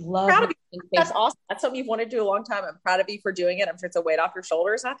love. Proud of you. That's awesome. That's something you've wanted to do a long time. I'm proud of you for doing it. I'm sure it's a weight off your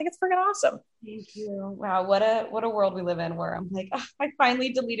shoulders. And I think it's freaking awesome. Thank you. Wow. What a world we live in, where I'm like, oh, I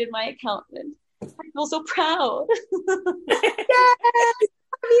finally deleted my account and I feel so proud. Yes,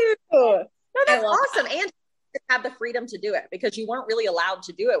 love you. No, that's awesome. That. And to have the freedom to do it, because you weren't really allowed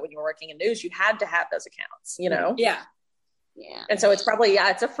to do it when you were working in news. You had to have those accounts, Yeah. Yeah. And so it's probably,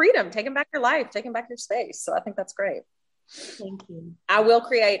 it's a freedom, taking back your life, taking back your space. So I think that's great. Thank you. I will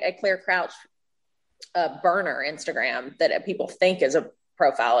create a Claire Crouch burner Instagram that people think is a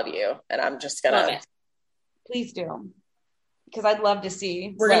profile of you. And I'm just going to. Please do. Because I'd love to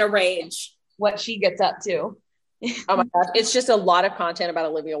see. We're going to rage. What she gets up to. Oh my gosh. It's just a lot of content about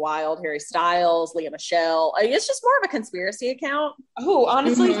Olivia Wilde, Harry Styles, Leah Michelle. I mean, it's just more of a conspiracy account. Oh,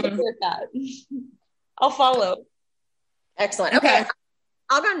 honestly, support that. I'll follow. Excellent. Okay.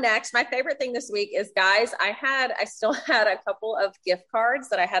 I'll go next. My favorite thing this week is, guys, I still had a couple of gift cards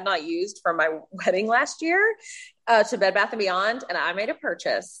that I had not used from my wedding last year to Bed Bath & Beyond. And I made a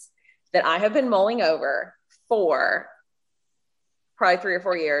purchase that I have been mulling over for probably 3 or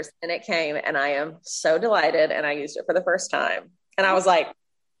 4 years. And it came, and I am so delighted. And I used it for the first time. And I was like,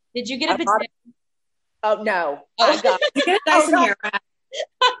 did you get a Dyson? Oh, no. Oh, God. You get a Dyson hair wrap.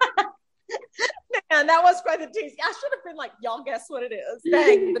 Man, that was quite the tease. I should have been like, y'all guess what it is.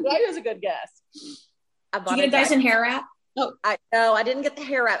 Dang, but that was a good guess. Did you get a Dyson hair wrap? Oh, no, I didn't get the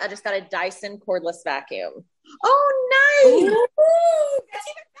hair wrap. I just got a Dyson cordless vacuum. Oh, nice. Ooh, that's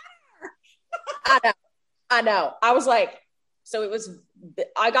even better. I know. I was like, so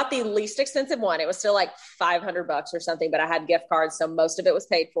I got the least expensive one. It was still like $500 or something, but I had gift cards. So most of it was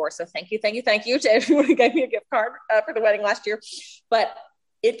paid for. So thank you to everyone who gave me a gift card for the wedding last year. But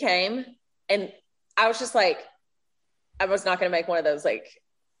it came, and I was just like, I was not going to make one of those like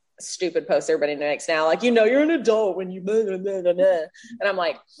stupid posts everybody makes now, like, you're an adult when you blah, blah, blah, blah, blah. And I'm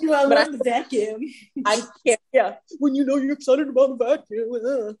like, well, but I love the vacuum. I can't, yeah, when you're excited about the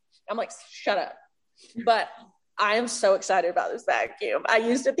vacuum. I'm like, shut up. But I am so excited about this vacuum. I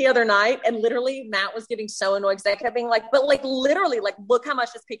used it the other night, and literally Matt was getting so annoyed because I kept being like, but like literally, like, look how much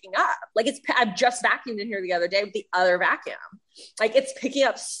it's picking up. Like I've just vacuumed in here the other day with the other vacuum. Like it's picking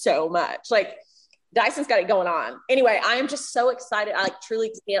up so much. Like Dyson's got it going on. Anyway, I am just so excited. I like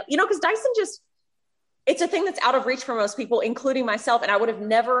truly can't, because Dyson it's a thing that's out of reach for most people, including myself. And I would have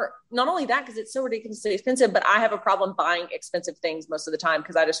never, not only that, because it's so ridiculously expensive, but I have a problem buying expensive things most of the time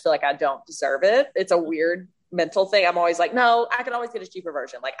because I just feel like I don't deserve it. It's a weird mental thing. I'm always like, no, I can always get a cheaper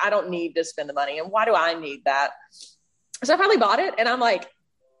version. Like I don't need to spend the money. And why do I need that? So I finally bought it, and I'm like,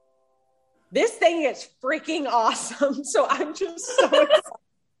 this thing is freaking awesome. So I'm just so excited.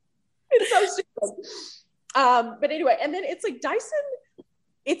 It's so stupid. But anyway, and then it's like Dyson,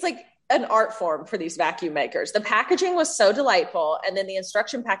 it's like an art form for these vacuum makers. The packaging was so delightful. And then the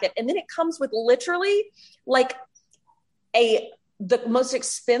instruction packet, and then it comes with literally like the most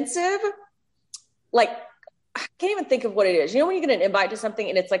expensive, like, I can't even think of what it is. When you get an invite to something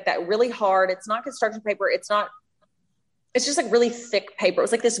and it's like that really hard, it's not construction paper. It's just like really thick paper. It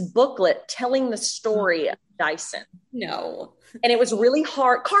was like this booklet telling the story of Dyson. No. And it was really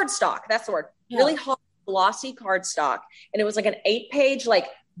hard. Cardstock. That's the word. Yeah. Really hard, glossy cardstock. And it was like an 8-page, like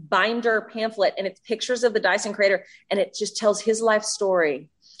binder pamphlet. And it's pictures of the Dyson creator. And it just tells his life story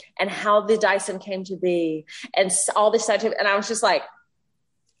and how the Dyson came to be and all this scientific. And I was just like,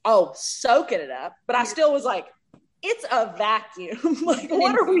 oh, soaking it up. But I still was like, it's a vacuum. Like,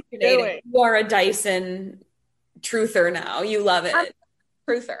 what are we doing? You are a Dyson truther now. You love it. I'm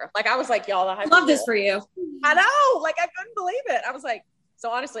a truther. Like, I was like, y'all, I love this for you. I know. Like, I couldn't believe it. I was like,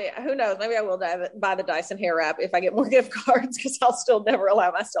 so honestly, who knows? Maybe I will buy the Dyson hair wrap if I get more gift cards, because I'll still never allow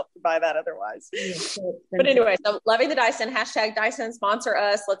myself to buy that otherwise. But anyway, so loving the Dyson. # Dyson, sponsor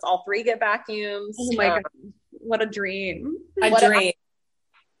us. Let's all 3 get vacuums. Oh my God. What a dream.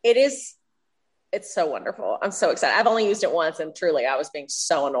 It's so wonderful. I'm so excited. I've only used it once, and truly I was being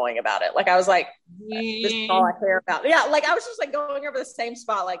so annoying about it. Like I was like, this is all I care about. Yeah. Like I was just like going over the same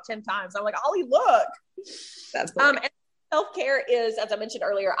spot like 10 times. I'm like, Ollie, look. That's and self-care is, as I mentioned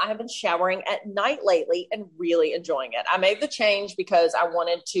earlier, I have been showering at night lately and really enjoying it. I made the change because I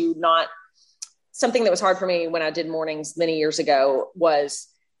wanted to something that was hard for me when I did mornings many years ago was,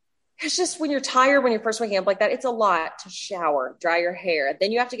 it's just when you're tired, when you're first waking up like that, it's a lot to shower, dry your hair.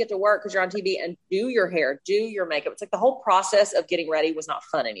 Then you have to get to work because you're on TV and do your hair, do your makeup. It's like the whole process of getting ready was not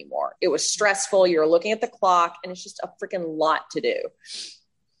fun anymore. It was stressful. You're looking at the clock and it's just a freaking lot to do.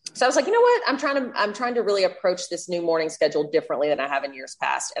 So I was like, you know what? I'm trying to really approach this new morning schedule differently than I have in years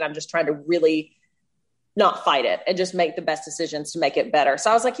past. And I'm just trying to really not fight it and just make the best decisions to make it better.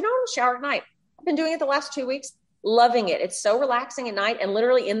 So I was like, I'm going to shower at night. I've been doing it the last 2 weeks. Loving it. It's so relaxing at night. And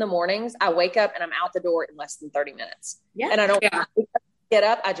literally in the mornings, I wake up and I'm out the door in less than 30 minutes. Yeah. And I don't get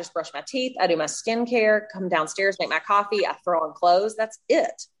up. I just brush my teeth. I do my skincare, come downstairs, make my coffee. I throw on clothes. That's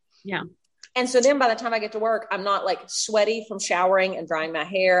it. Yeah. And so then by the time I get to work, I'm not like sweaty from showering and drying my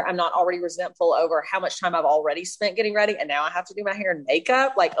hair. I'm not already resentful over how much time I've already spent getting ready. And now I have to do my hair and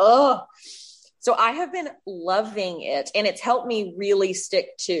makeup. Like, oh, so I have been loving it, and it's helped me really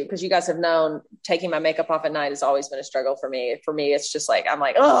stick to, because you guys have known taking my makeup off at night has always been a struggle for me. For me, it's just like, I'm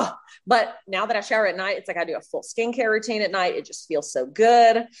like, oh, but now that I shower at night, it's like I do a full skincare routine at night. It just feels so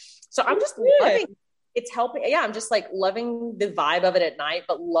good. So I'm just loving it. It's helping. Yeah. I'm just like loving the vibe of it at night,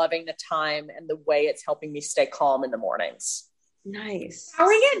 but loving the time and the way it's helping me stay calm in the mornings. Nice.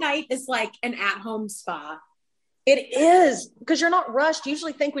 Showering at night is like an at-home spa. It is, because you're not rushed. You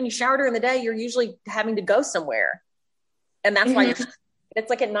usually think when you shower during the day, you're usually having to go somewhere. And that's why it's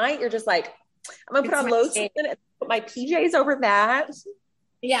like at night, you're just like, I'm going to put on lotion and put my PJs over that.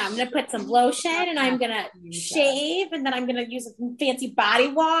 Yeah, I'm going to put some lotion and I'm going to shave, and then I'm going to use a fancy body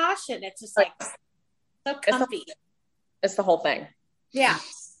wash. And it's just like so comfy. It's the whole thing. Yeah.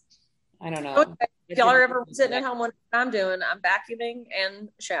 I don't know. Okay. If y'all are ever sitting at home, what I'm doing, I'm vacuuming and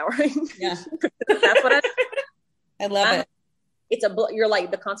showering. Yeah. That's what I love it. It's you're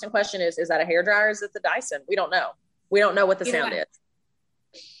like, the constant question is that a hairdryer? Is it the Dyson? We don't know. We don't know what the sound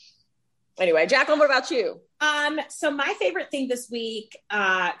is. Anyway, Jacqueline, what about you? So my favorite thing this week,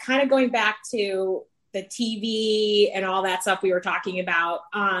 kind of going back to the TV and all that stuff we were talking about.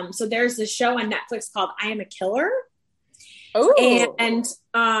 So there's this show on Netflix called I Am a Killer. Oh, and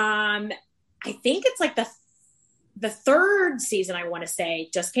I think it's like the third season, I want to say,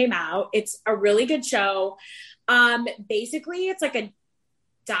 just came out. It's a really good show. Basically it's like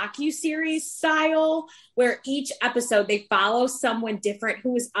docuseries style, where each episode they follow someone different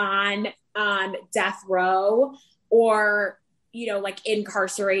who is on death row or, you know, like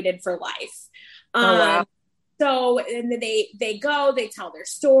incarcerated for life. Wow. So, and then they go, they tell their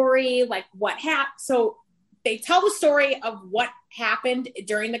story, like what happened. So they tell the story of what happened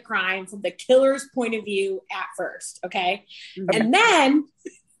during the crime from the killer's point of view at first. Okay. And then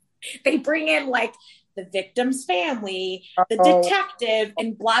they bring in like the victim's family, the detective,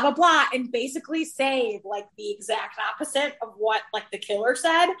 and blah, blah, blah, and basically say like the exact opposite of what like the killer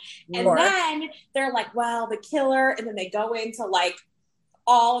said. And then they're like, well, the killer, and then they go into like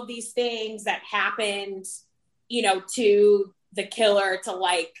all of these things that happened, you know, to the killer to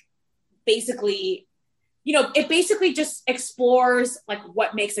like basically, you know, it basically just explores like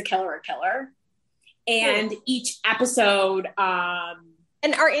what makes a killer. And each episode,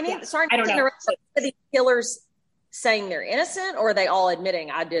 and are any, sorry, I don't know. Are the killers saying they're innocent, or are they all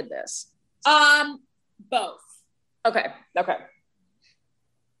admitting I did this? Both. Okay.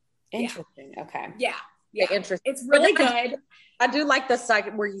 Interesting. Okay. Yeah. Interesting. It's really good. I do like the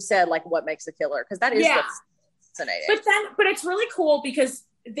side where you said like what makes a killer, because that is what's fascinating. But it's really cool because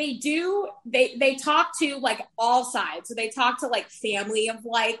they talk to like all sides. So they talk to like family of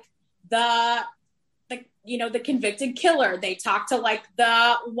like the you know, the convicted killer. They talk to like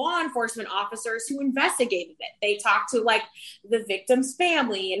the law enforcement officers who investigated it. They talk to like the victim's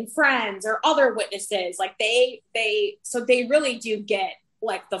family and friends or other witnesses. Like so they really do get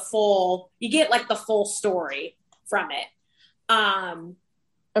like the full story from it.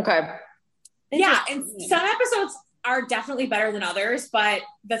 Okay. Yeah. And some episodes are definitely better than others, but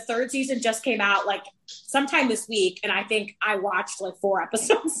the third season just came out like sometime this week. And I think I watched like 4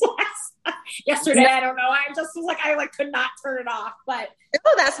 episodes yesterday. I don't know. I just was like, I like could not turn it off, but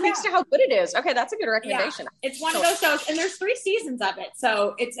that speaks to how good it is. Okay. That's a good recommendation. Yeah, it's one of those shows, and there's 3 seasons of it.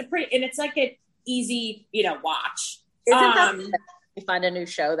 So it's it's like an easy, you know, watch. Isn't that you find a new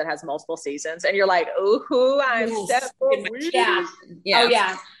show that has multiple seasons and you're like, ooh, I'm yeah. Oh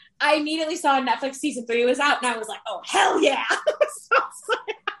yeah. I immediately saw Netflix season 3 was out, and I was like, oh hell yeah. I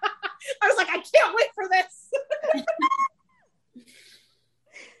was like, I can't wait for this.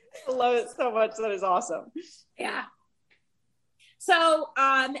 I love it so much. That is awesome. Yeah. So,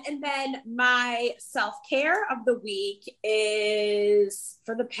 and then my self-care of the week is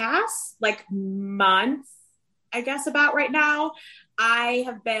for the past like month, I guess about right now, I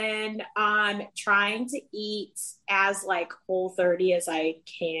have been trying to eat as like Whole30 as I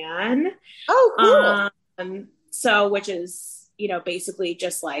can. Oh, cool. So, which is, you know, basically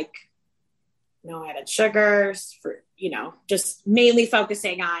just like no added sugars, for, you know, just mainly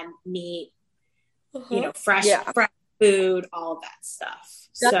focusing on meat, you know, fresh food, all of that stuff.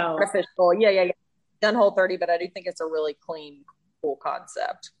 That's so artificial. Yeah. Done Whole30, but I do think it's a really clean, cool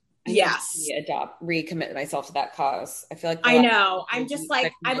concept. Yes. Recommit myself to that cause. I feel like I know. I'm just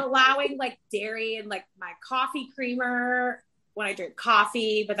like, I'm allowing like dairy and like my coffee creamer when I drink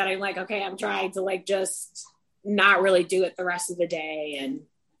coffee, but then I'm like, okay, I'm trying to like just not really do it the rest of the day. And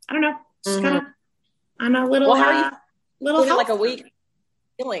I don't know, just kind of on a little, how are you little like a week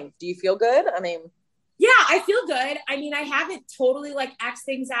feeling? Do you feel good? I mean, yeah, I feel good. I mean, I haven't totally like X'd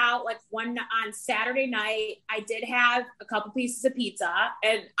things out. Like on Saturday night, I did have a couple pieces of pizza,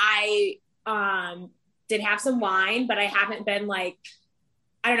 and I did have some wine, but I haven't been like,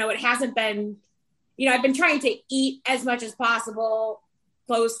 I don't know, it hasn't been, you know, I've been trying to eat as much as possible,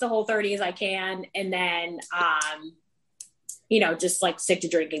 close to Whole30 as I can, and then, you know, just like stick to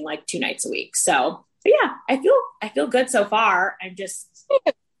drinking like 2 nights a week. So, but yeah, I feel good so far. I'm just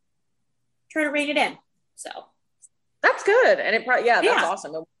trying to rein it in. So that's good. And it probably, that's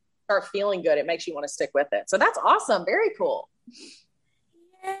awesome. When you start feeling good, it makes you want to stick with it. So that's awesome. Very cool.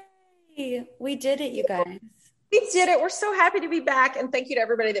 Yay. We did it, you guys. We did it. We're so happy to be back. And thank you to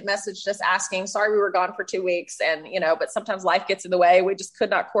everybody that messaged us asking. Sorry we were gone for 2 weeks, and, you know, but sometimes life gets in the way. We just could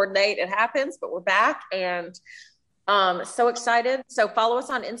not coordinate. It happens, but we're back, and so excited. So follow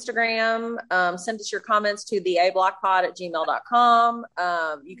us on Instagram. Send us your comments to theablockpod@gmail.com.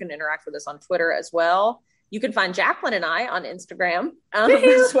 You can interact with us on Twitter as well. You can find Jacqueline and I on Instagram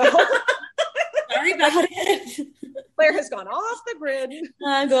as well. Sorry about it. Claire has gone off the grid.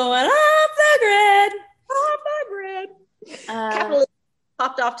 I'm going off the grid. Capitalism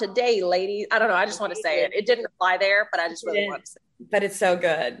popped off today, ladies. I don't know. I just want to say it. It didn't apply there, but I just really want to say it. But it's so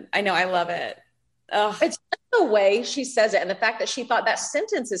good. I know. I love it. Oh. It's just the way she says it, and the fact that she thought that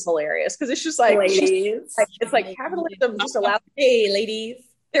sentence is hilarious, because it's just like, ladies. It's like capitalism just allows. Hey, ladies.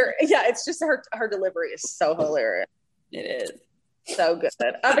 It's just her delivery is so hilarious. It is. So good.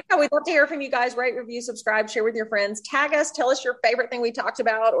 But yeah, we'd love to hear from you guys. Rate, review, subscribe, share with your friends. Tag us. Tell us your favorite thing we talked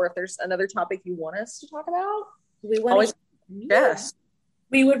about, or if there's another topic you want us to talk about. We want Always, yes.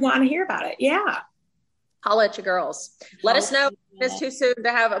 We would want to hear about it. Yeah. Holla at you girls. Let us know if it's too soon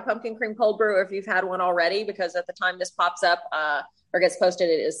to have a pumpkin cream cold brew, or if you've had one already, because at the time this pops up or gets posted,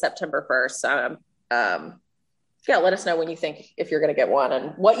 it is September 1st. Yeah, let us know when you think, if you're going to get one,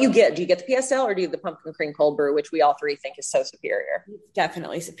 and what you get. Do you get the PSL or do you get the pumpkin cream cold brew, which we all three think is so superior? It's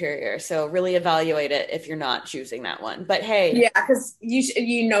definitely superior. So really evaluate it if you're not choosing that one. But hey. Yeah, because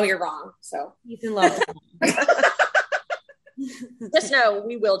you know you're wrong. So you can love Just know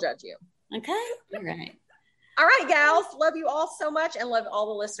we will judge you. Okay. All right. All right, gals. Love you all so much, and love all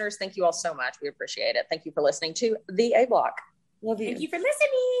the listeners. Thank you all so much. We appreciate it. Thank you for listening to The A Block. Love you. Thank you for listening.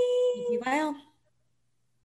 Thank you, Kyle.